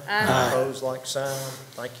aye. Aye. Opposed, like sign.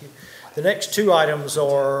 Thank you. The next two items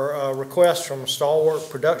are requests from Stalwart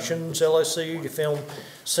Productions LLC to film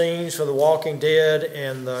scenes for The Walking Dead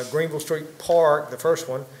and the Greenville Street Park. The first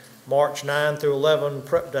one, March 9 through 11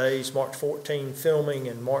 prep days, March 14 filming,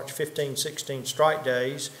 and March 15, 16 strike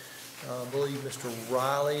days. I believe Mr.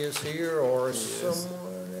 Riley is here, or is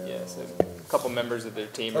someone else? Yes, a couple members of their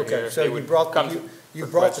team are here. Okay, If so they you would brought come you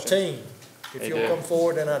for brought the questions. team. If They you'll do. come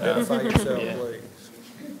forward and identify yourself, Yeah. please.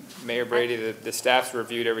 Mayor Brady, the staff's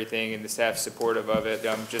reviewed everything and the staff's supportive of it.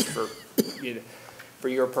 Just for, for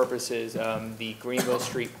your purposes, the Greenville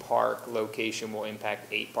Street Park location will impact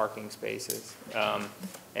 8 parking spaces.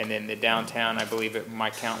 And then the downtown, I believe my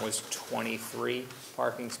count was 23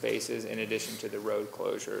 parking spaces in addition to the road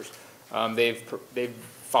closures. They've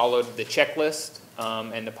followed the checklist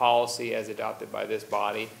and the policy as adopted by this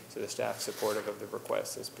body, so the staff's supportive of the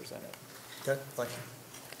request as presented. Okay, thank you.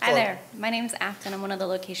 Hi there, my name's Afton, I'm one of the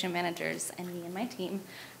location managers, and me and my team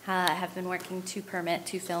have been working to permit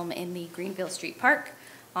to film in the Greenville Street Park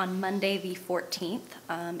on Monday the 14th.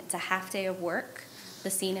 It's a half day of work. The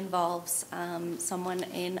scene involves someone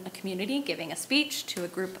in a community giving a speech to a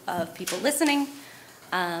group of people listening,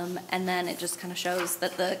 and then it just kind of shows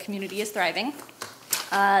that the community is thriving.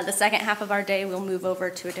 The second half of our day, we'll move over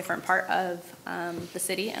to a different part of the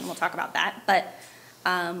city, and we'll talk about that. But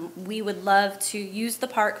we would love to use the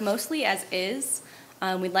park mostly as is.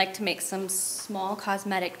 We'd like to make some small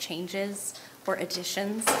cosmetic changes or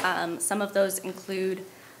additions. Some of those include,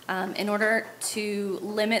 in order to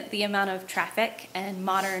limit the amount of traffic and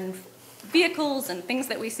modern vehicles and things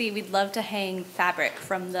that we see, we'd love to hang fabric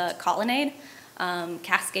from the colonnade,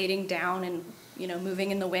 cascading down and moving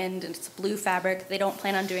in the wind, and it's blue fabric. They don't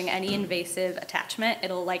plan on doing any invasive attachment.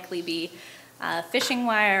 It'll likely be fishing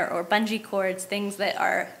wire or bungee cords, things that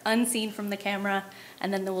are unseen from the camera,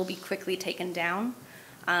 and then they will be quickly taken down.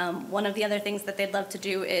 One of the other things that they'd love to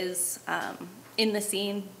do is, in the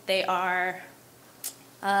scene, they are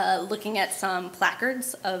looking at some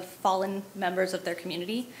placards of fallen members of their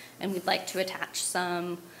community, and we'd like to attach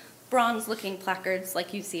some bronze-looking placards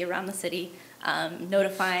like you see around the city,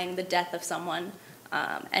 notifying the death of someone,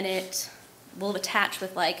 and it will attach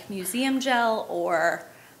with like museum gel or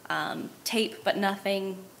tape, but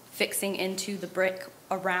nothing fixing into the brick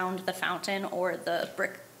around the fountain or the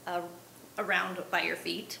brick around by your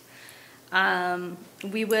feet.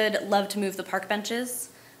 We would love to move the park benches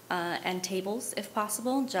and tables, if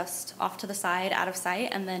possible, just off to the side, out of sight,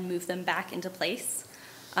 and then move them back into place.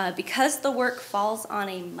 Because the work falls on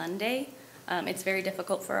a Monday, it's very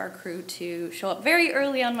difficult for our crew to show up very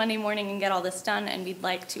early on Monday morning and get all this done, and we'd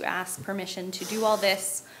like to ask permission to do all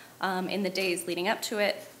this in the days leading up to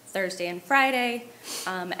it, Thursday and Friday,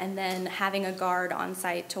 and then having a guard on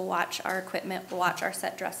site to watch our equipment, watch our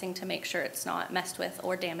set dressing to make sure it's not messed with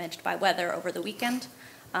or damaged by weather over the weekend.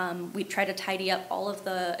 We try to tidy up all of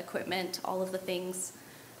the equipment, all of the things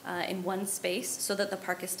in one space so that the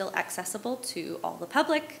park is still accessible to all the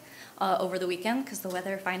public over the weekend because the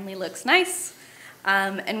weather finally looks nice.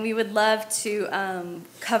 And we would love to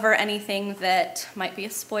cover anything that might be a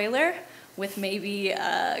spoiler with maybe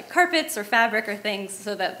carpets or fabric or things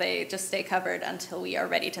so that they just stay covered until we are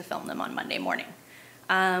ready to film them on Monday morning.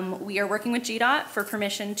 We are working with GDOT for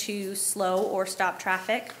permission to slow or stop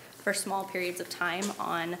traffic for small periods of time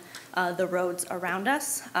on the roads around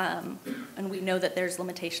us. And we know that there's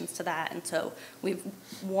limitations to that, and so we've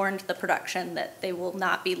warned the production that they will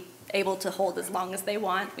not be able to hold as long as they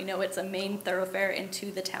want. We know it's a main thoroughfare into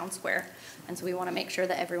the town square, and so we want to make sure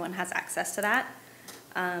that everyone has access to that.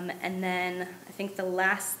 And then I think the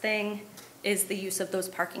last thing is the use of those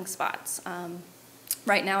parking spots.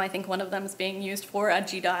 Right now, I think one of them is being used for a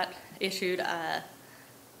GDOT issued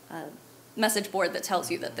message board that tells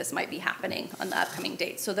you that this might be happening on the upcoming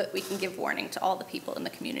date so that we can give warning to all the people in the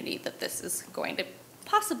community that this is going to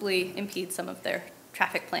possibly impede some of their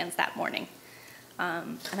traffic plans that morning.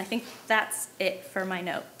 And I think that's it for my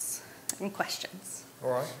notes and questions.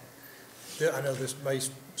 All right. Yeah, I know this may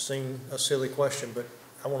seem a silly question, but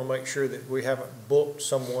I want to make sure that we haven't booked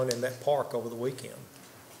someone in that park over the weekend.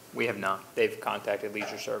 We have not. They've contacted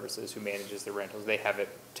Leisure Services, who manages the rentals. They have it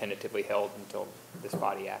tentatively held until this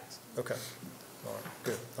body acts. Okay. All right.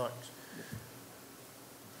 Good. Thanks.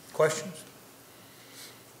 Questions?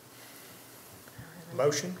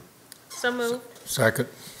 Motion? So moved. Second.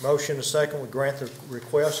 Motion and second. We grant the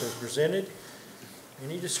request as presented.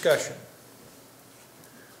 Any discussion?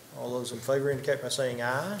 All those in favor indicate by saying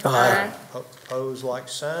aye. Aye. Opposed, like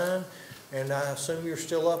sign. And I assume you're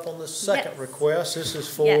still up on the second Yes. request. This is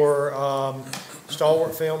for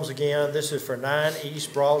Stalwart Films again. This is for 9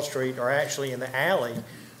 East Broad Street, or actually in the alley Yes.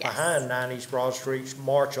 behind 9 East Broad Street,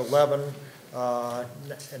 March 11, 9.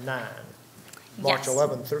 March Yes.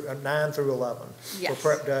 11 through, 9 through 11. Yes.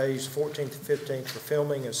 For prep days, 14th to 15th for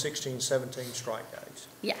filming, and 16, 17 strike days.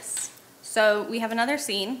 Yes. So we have another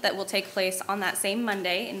scene that will take place on that same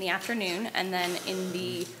Monday in the afternoon, and then in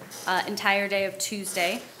the entire day of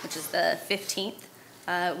Tuesday, which is the 15th,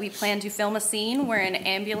 we plan to film a scene where an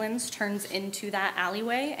ambulance turns into that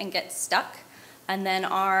alleyway and gets stuck, and then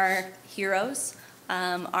our heroes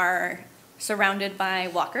are surrounded by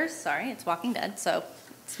walkers. Sorry, it's Walking Dead, so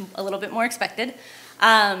it's a little bit more expected.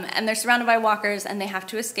 And they're surrounded by walkers, and they have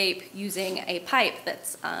to escape using a pipe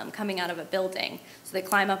that's coming out of a building. So they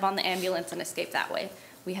climb up on the ambulance and escape that way.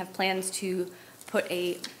 We have plans to put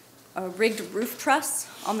a rigged roof truss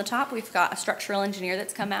on the top. We've got a structural engineer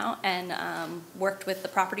that's come out and worked with the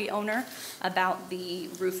property owner about the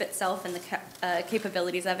roof itself and the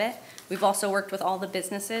capabilities of it. We've also worked with all the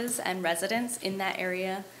businesses and residents in that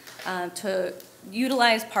area to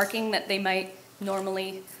utilize parking that they might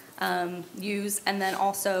normally use, and then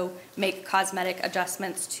also make cosmetic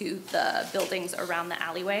adjustments to the buildings around the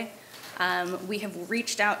alleyway. We have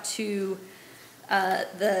reached out to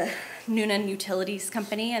the Newnan Utilities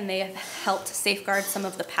Company, and they have helped safeguard some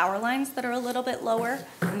of the power lines that are a little bit lower,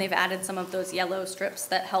 and they've added some of those yellow strips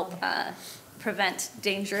that help prevent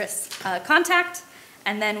dangerous contact.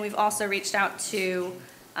 And then we've also reached out to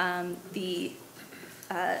the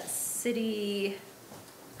city,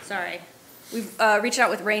 we've reached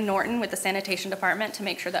out with Ray Norton with the sanitation department to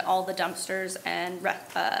make sure that all the dumpsters and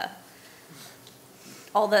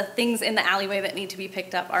all the things in the alleyway that need to be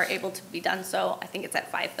picked up are able to be done. So I think it's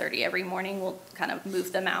at 5:30 every morning. We'll kind of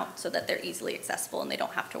move them out so that they're easily accessible and they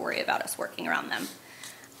don't have to worry about us working around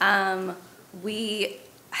them. We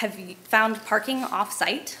have found parking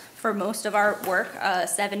off-site for most of our work.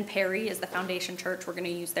 7 Perry is the Foundation Church. We're going to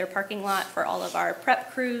use their parking lot for all of our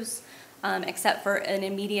prep crews, except for an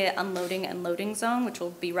immediate unloading and loading zone, which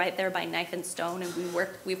will be right there by Knife and Stone, and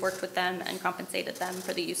we've worked with them and compensated them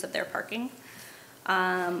for the use of their parking.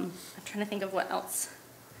 I'm trying to think of what else.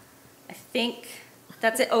 I think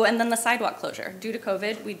That's it. Oh, and then the sidewalk closure. Due to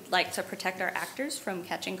COVID, we'd like to protect our actors from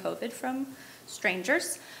catching COVID from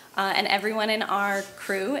strangers. And everyone in our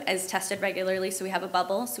crew is tested regularly, so we have a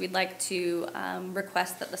bubble. So we'd like to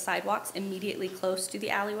request that the sidewalks immediately close to the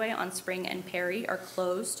alleyway on Spring and Perry are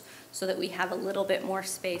closed so that we have a little bit more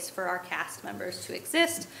space for our cast members to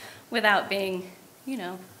exist without being,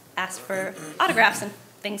 asked for autographs and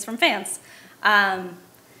things from fans.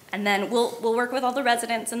 And then we'll work with all the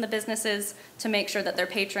residents and the businesses to make sure that their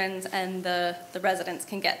patrons and the residents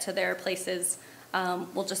can get to their places.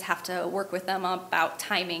 We'll just have to work with them about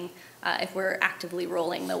timing. If we're actively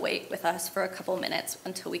rolling, they'll wait with us for a couple minutes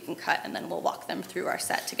until we can cut, and then we'll walk them through our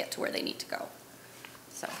set to get to where they need to go.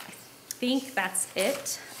 So I think that's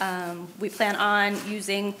it. We plan on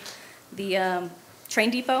using the train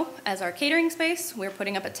depot as our catering space. We're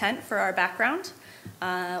putting up a tent for our background.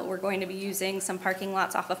 We're going to be using some parking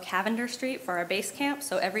lots off of Cavender Street for our base camp,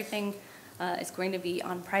 so everything is going to be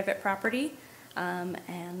on private property,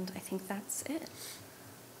 and I think that's it.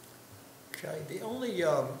 Okay, the only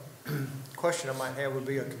question I might have would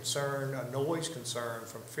be a noise concern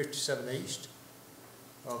from 57 East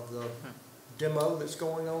of the demo that's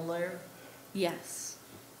going on there. Yes.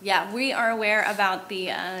 Yeah, we are aware about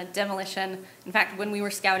the demolition. In fact, when we were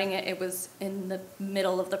scouting it, it was in the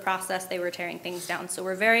middle of the process. They were tearing things down, so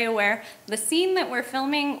we're very aware. The scene that we're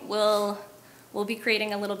filming will be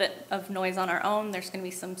creating a little bit of noise on our own. There's going to be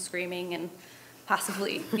some screaming and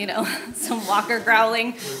possibly, some walker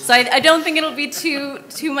growling. So I don't think it'll be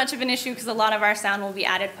too much of an issue because a lot of our sound will be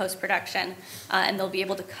added post-production, and they'll be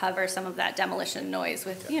able to cover some of that demolition noise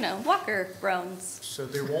with, walker groans. So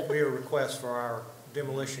there won't be a request for our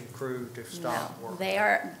demolition crew to stop work?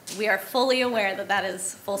 We are fully aware that that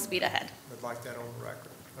is full speed ahead. I'd like that on the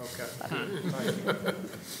record. Okay. Thank you.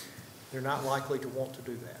 They're not likely to want to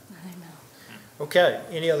do that. I know. Okay,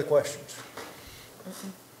 any other questions?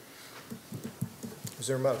 Is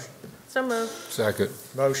there a motion? So moved. Second.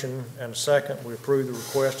 Motion and a second. We approve the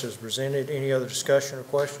request as presented. Any other discussion or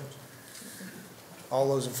questions? All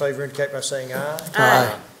those in favor indicate by saying aye.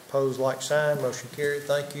 Aye. Opposed, like sign. Motion carried.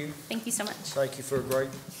 Thank you. Thank you so much. Thank you for a great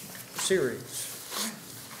series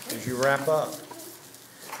as you wrap up.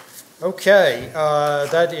 Okay,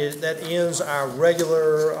 that ends our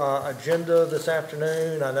regular agenda this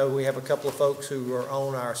afternoon. I know we have a couple of folks who are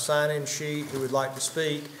on our sign-in sheet who would like to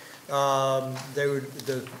speak. The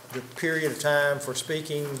period of time for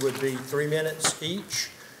speaking would be 3 minutes each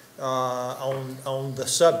on the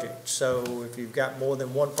subject. So if you've got more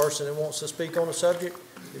than one person that wants to speak on a subject,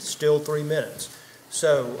 it's still 3 minutes.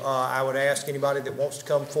 So I would ask anybody that wants to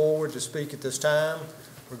come forward to speak at this time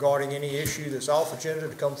regarding any issue that's off agenda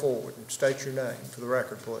to come forward and state your name for the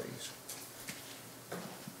record, please.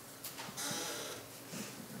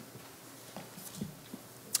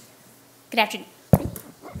 Good afternoon.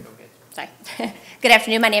 Sorry. Good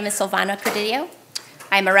afternoon. My name is Silvana Cordillo.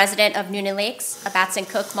 I am a resident of Newnan Lakes, a Batson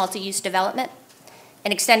Cook multi-use development.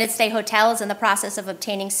 An extended stay hotel is in the process of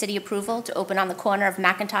obtaining city approval to open on the corner of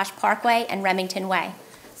McIntosh Parkway and Remington Way,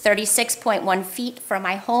 36.1 feet from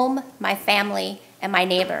my home, my family, and my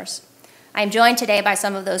neighbors. I am joined today by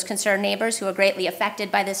some of those concerned neighbors who are greatly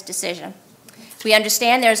affected by this decision. We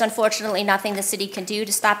understand there is unfortunately nothing the city can do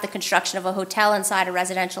to stop the construction of a hotel inside a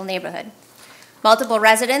residential neighborhood. Multiple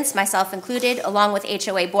residents, myself included, along with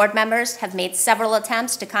HOA board members, have made several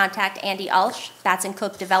attempts to contact Andy Ulsh, Batson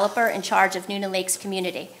Cook developer in charge of Newnan Lakes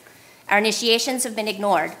community. Our initiations have been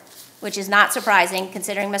ignored, which is not surprising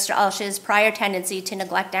considering Mr. Ulsh's prior tendency to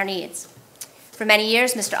neglect our needs. For many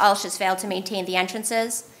years, Mr. Ulsh has failed to maintain the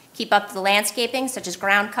entrances, keep up the landscaping such as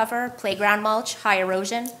ground cover, playground mulch, high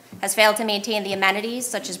erosion, has failed to maintain the amenities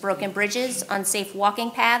such as broken bridges, unsafe walking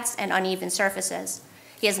paths, and uneven surfaces.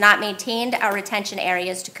 He has not maintained our retention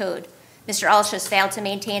areas to code. Mr. Ulsh has failed to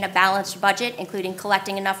maintain a balanced budget, including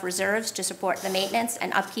collecting enough reserves to support the maintenance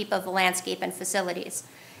and upkeep of the landscape and facilities,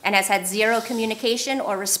 and has had zero communication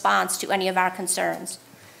or response to any of our concerns.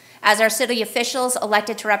 As our city officials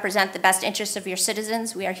elected to represent the best interests of your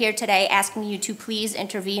citizens, we are here today asking you to please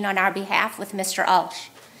intervene on our behalf with Mr. Ulsh.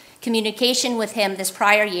 Communication with him this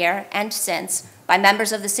prior year and since by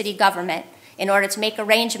members of the city government in order to make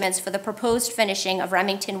arrangements for the proposed finishing of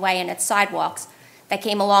Remington Way and its sidewalks that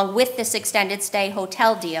came along with this extended stay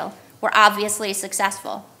hotel deal were obviously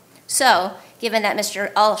successful. So, given that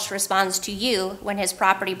Mr. Ulsh responds to you when his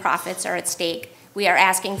property profits are at stake, we are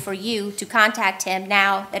asking for you to contact him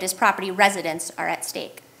now that his property residents are at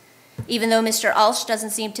stake. Even though Mr. Ulsh doesn't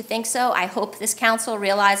seem to think so, I hope this council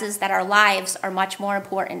realizes that our lives are much more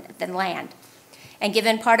important than land. And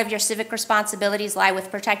given part of your civic responsibilities lie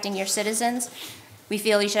with protecting your citizens, We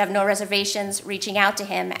feel you should have no reservations reaching out to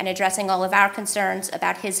him and addressing all of our concerns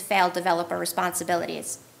about his failed developer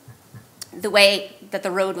responsibilities, the way that the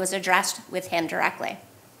road was addressed with him directly.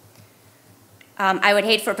 I would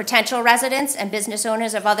hate for potential residents and business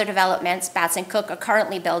owners of other developments Batson Cook are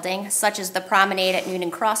currently building, such as the promenade at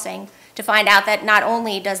Newnan Crossing, to find out that not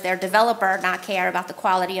only does their developer not care about the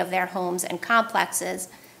quality of their homes and complexes,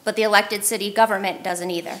 but the elected city government doesn't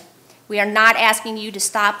either. We are not asking you to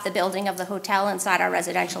stop the building of the hotel inside our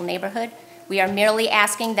residential neighborhood. We are merely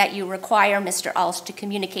asking that you require Mr. Ulst to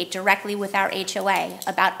communicate directly with our HOA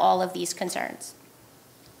about all of these concerns.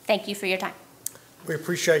 Thank you for your time. We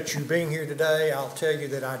appreciate you being here today. I'll tell you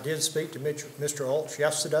that I did speak to Mr. Ulst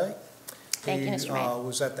yesterday. Thank you, Mr. Mayor. He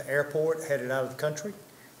was at the airport, headed out of the country,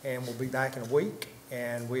 and will be back in a week.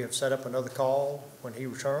 And we have set up another call when he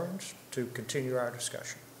returns to continue our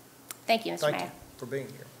discussion. Thank you, Mr. Mayor. Thank you for being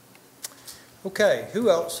here. Okay,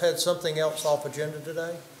 who else had something else off agenda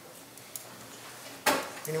today?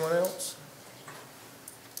 Anyone else?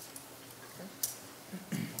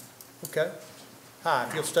 Okay. Hi,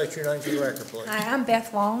 if you'll state your name for the record, please. Hi, I'm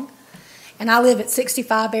Beth Long, and I live at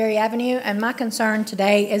 65 Berry Avenue, and my concern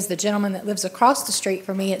today is the gentleman that lives across the street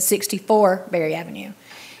from me at 64 Berry Avenue.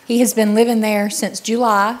 He has been living there since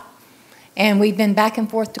July, and we've been back and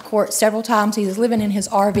forth to court several times. He was living in his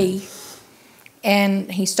RV,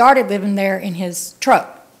 and he started living there in his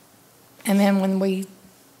truck. And then when we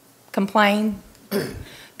complained,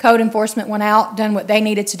 code enforcement went out, done what they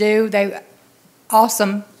needed to do. They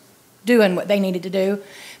awesome doing what they needed to do,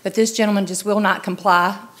 but this gentleman just will not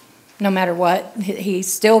comply no matter what.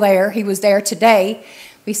 He's still there. He was there today.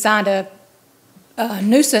 We signed a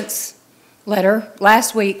nuisance letter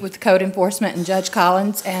last week with the code enforcement and Judge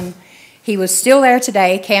Collins, and he was still there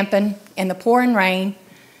today camping in the pouring rain.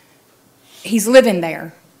 He's living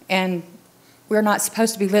there, and we're not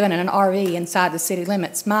supposed to be living in an RV inside the city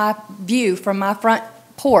limits. My view from my front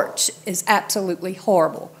porch is absolutely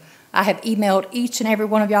horrible. I have emailed each and every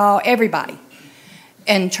one of y'all, everybody,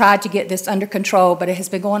 and tried to get this under control, but it has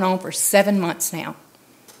been going on for 7 months now.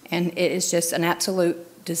 And it is just an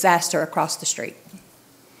absolute disaster across the street.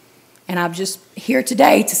 And I'm just here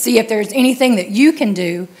today to see if there's anything that you can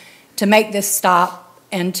do to make this stop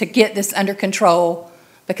and to get this under control,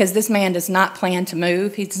 because this man does not plan to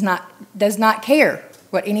move. He does not care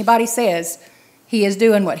what anybody says. He is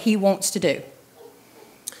doing what he wants to do.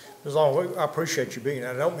 As long as I appreciate you being here.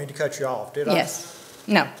 I don't mean to cut you off, did I? Yes.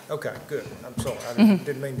 No. Okay, good. I'm sorry. I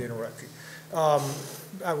didn't mean to interrupt you.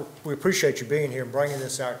 We appreciate you being here and bringing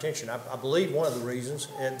this to our attention. I believe one of the reasons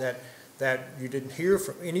that you didn't hear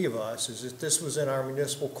from any of us is that this was in our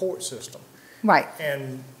municipal court system. Right.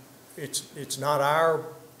 And it's not our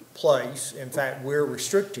place. In fact, we're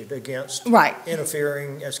restricted against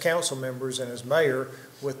interfering as council members and as mayor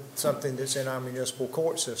with something that's in our municipal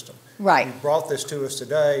court system. Right. You brought this to us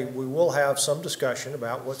today. We will have some discussion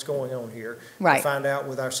about what's going on here. Right. We'll find out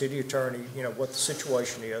with our city attorney, what the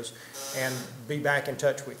situation is, and be back in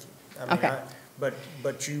touch with you. I mean, okay.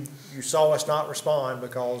 But you saw us not respond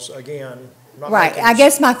because, again, right. I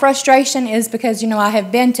guess my frustration is because, I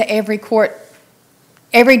have been to every court,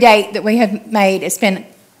 every date that we have made, it's been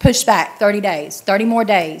pushed back 30 days, 30 more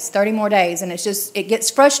days, 30 more days, and it gets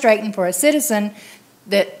frustrating for a citizen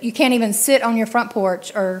that you can't even sit on your front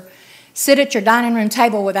porch or sit at your dining room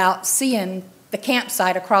table without seeing the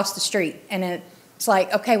campsite across the street. And it's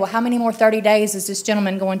like, okay, well, how many more 30 days is this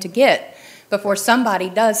gentleman going to get before somebody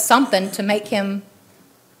does something to make him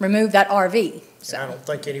remove that RV? So. I don't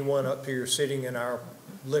think anyone up here sitting in our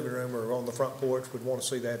living room or on the front porch would want to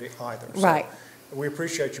see that either. So right. We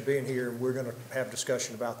appreciate you being here, and we're going to have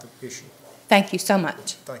discussion about the issue. Thank you so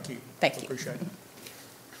much. Thank you. Thank you. Appreciate it.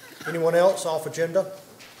 Anyone else off agenda?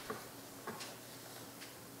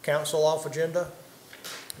 Council off agenda?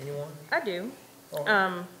 Anyone? I do.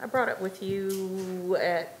 Right. I brought up with you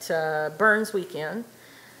at Burns Weekend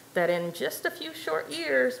that in just a few short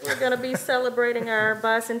years, we're going to be celebrating our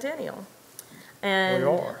bicentennial. And we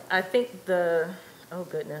are. I think oh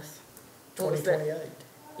goodness. What was that? 2028.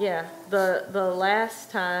 Yeah, the last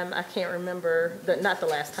time, I can't remember, not the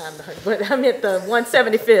last time, but I meant the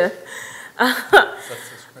 175th.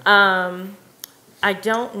 I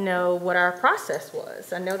don't know what our process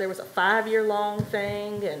was. I know there was a 5-year-long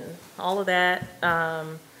thing and all of that.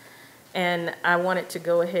 And I wanted to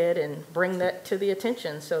go ahead and bring that to the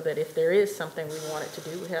attention so that if there is something we wanted to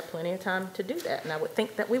do, we have plenty of time to do that. And I would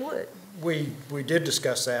think that we would. We did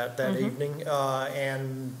discuss that evening.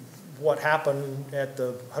 And what happened at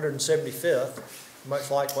the 175th, much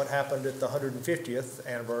like what happened at the 150th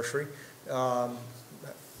anniversary, I'm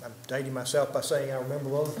dating myself by saying I remember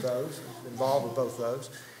both of those, involved with both of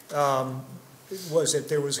those. was that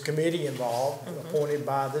there was a committee involved, appointed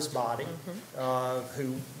by this body,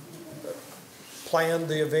 who planned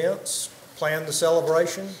the events, planned the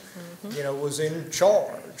celebration, was in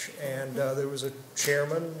charge. And there was a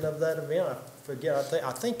chairman of that event. I forget,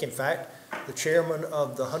 I think in fact, the chairman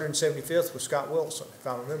of the 175th was Scott Wilson, if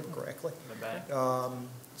I remember correctly.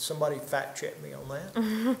 Somebody fact check me on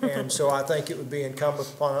that. And so I think it would be incumbent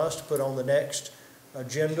upon us to put on the next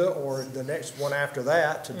agenda or the next one after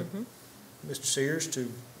that to Mr. Sears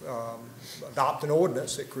to adopt an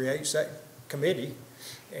ordinance that creates that committee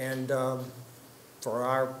and for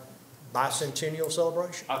our bicentennial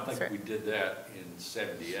celebration. I think we did that in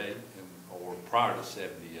 78 or prior to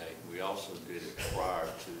 78. We also did it prior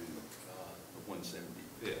to the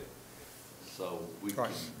 175th. So we can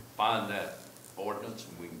find that ordinance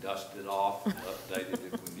and we can dust it off and update it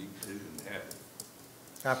if we need to and have it.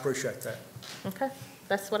 I appreciate that. Okay,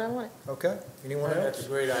 that's what I wanted. Okay, anyone else? That's a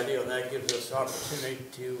great idea, and that gives us opportunity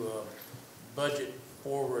to budget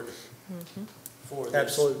forward for this.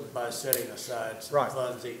 Absolutely. By setting aside some Right.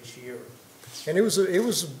 funds each year. And it was,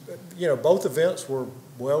 both events were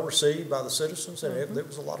well received by the citizens, and it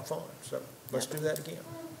was a lot of fun. So let's do that again.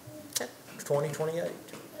 2028.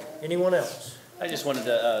 Anyone else? I just wanted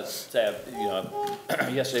to say,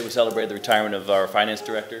 yesterday we celebrated the retirement of our finance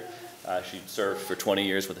director. She served for 20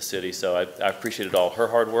 years with the city, so I appreciated all her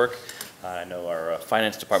hard work. I know our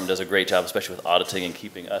finance department does a great job, especially with auditing and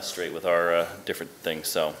keeping us straight with our different things.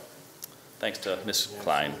 So thanks to Ms.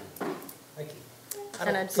 Klein. Thank you.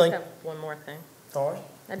 And I do have one more thing. All right.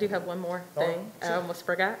 I do have one more All right, thing. sure. I almost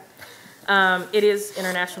forgot. It is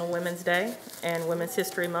International Women's Day and Women's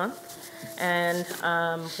History Month, and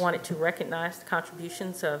wanted to recognize the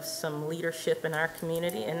contributions of some leadership in our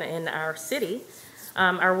community and in our city,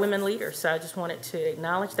 our women leaders. So I just wanted to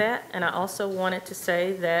acknowledge that, and I also wanted to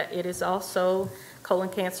say that it is also Colon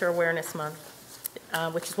Cancer Awareness Month,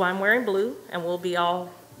 which is why I'm wearing blue, and will be all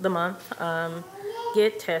the month.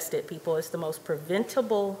 Get tested, people. It's the most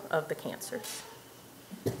preventable of the cancers.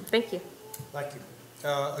 Thank you. Thank you.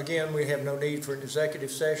 Again, we have no need for an executive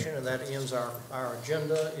session, and that ends our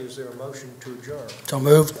agenda. Is there a motion to adjourn? So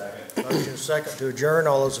moved. Motion second to adjourn.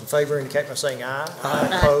 All those in favor indicate by saying aye.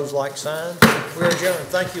 Aye. Opposed, like sign. We're adjourned.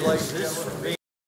 Thank you, ladies and gentlemen, for being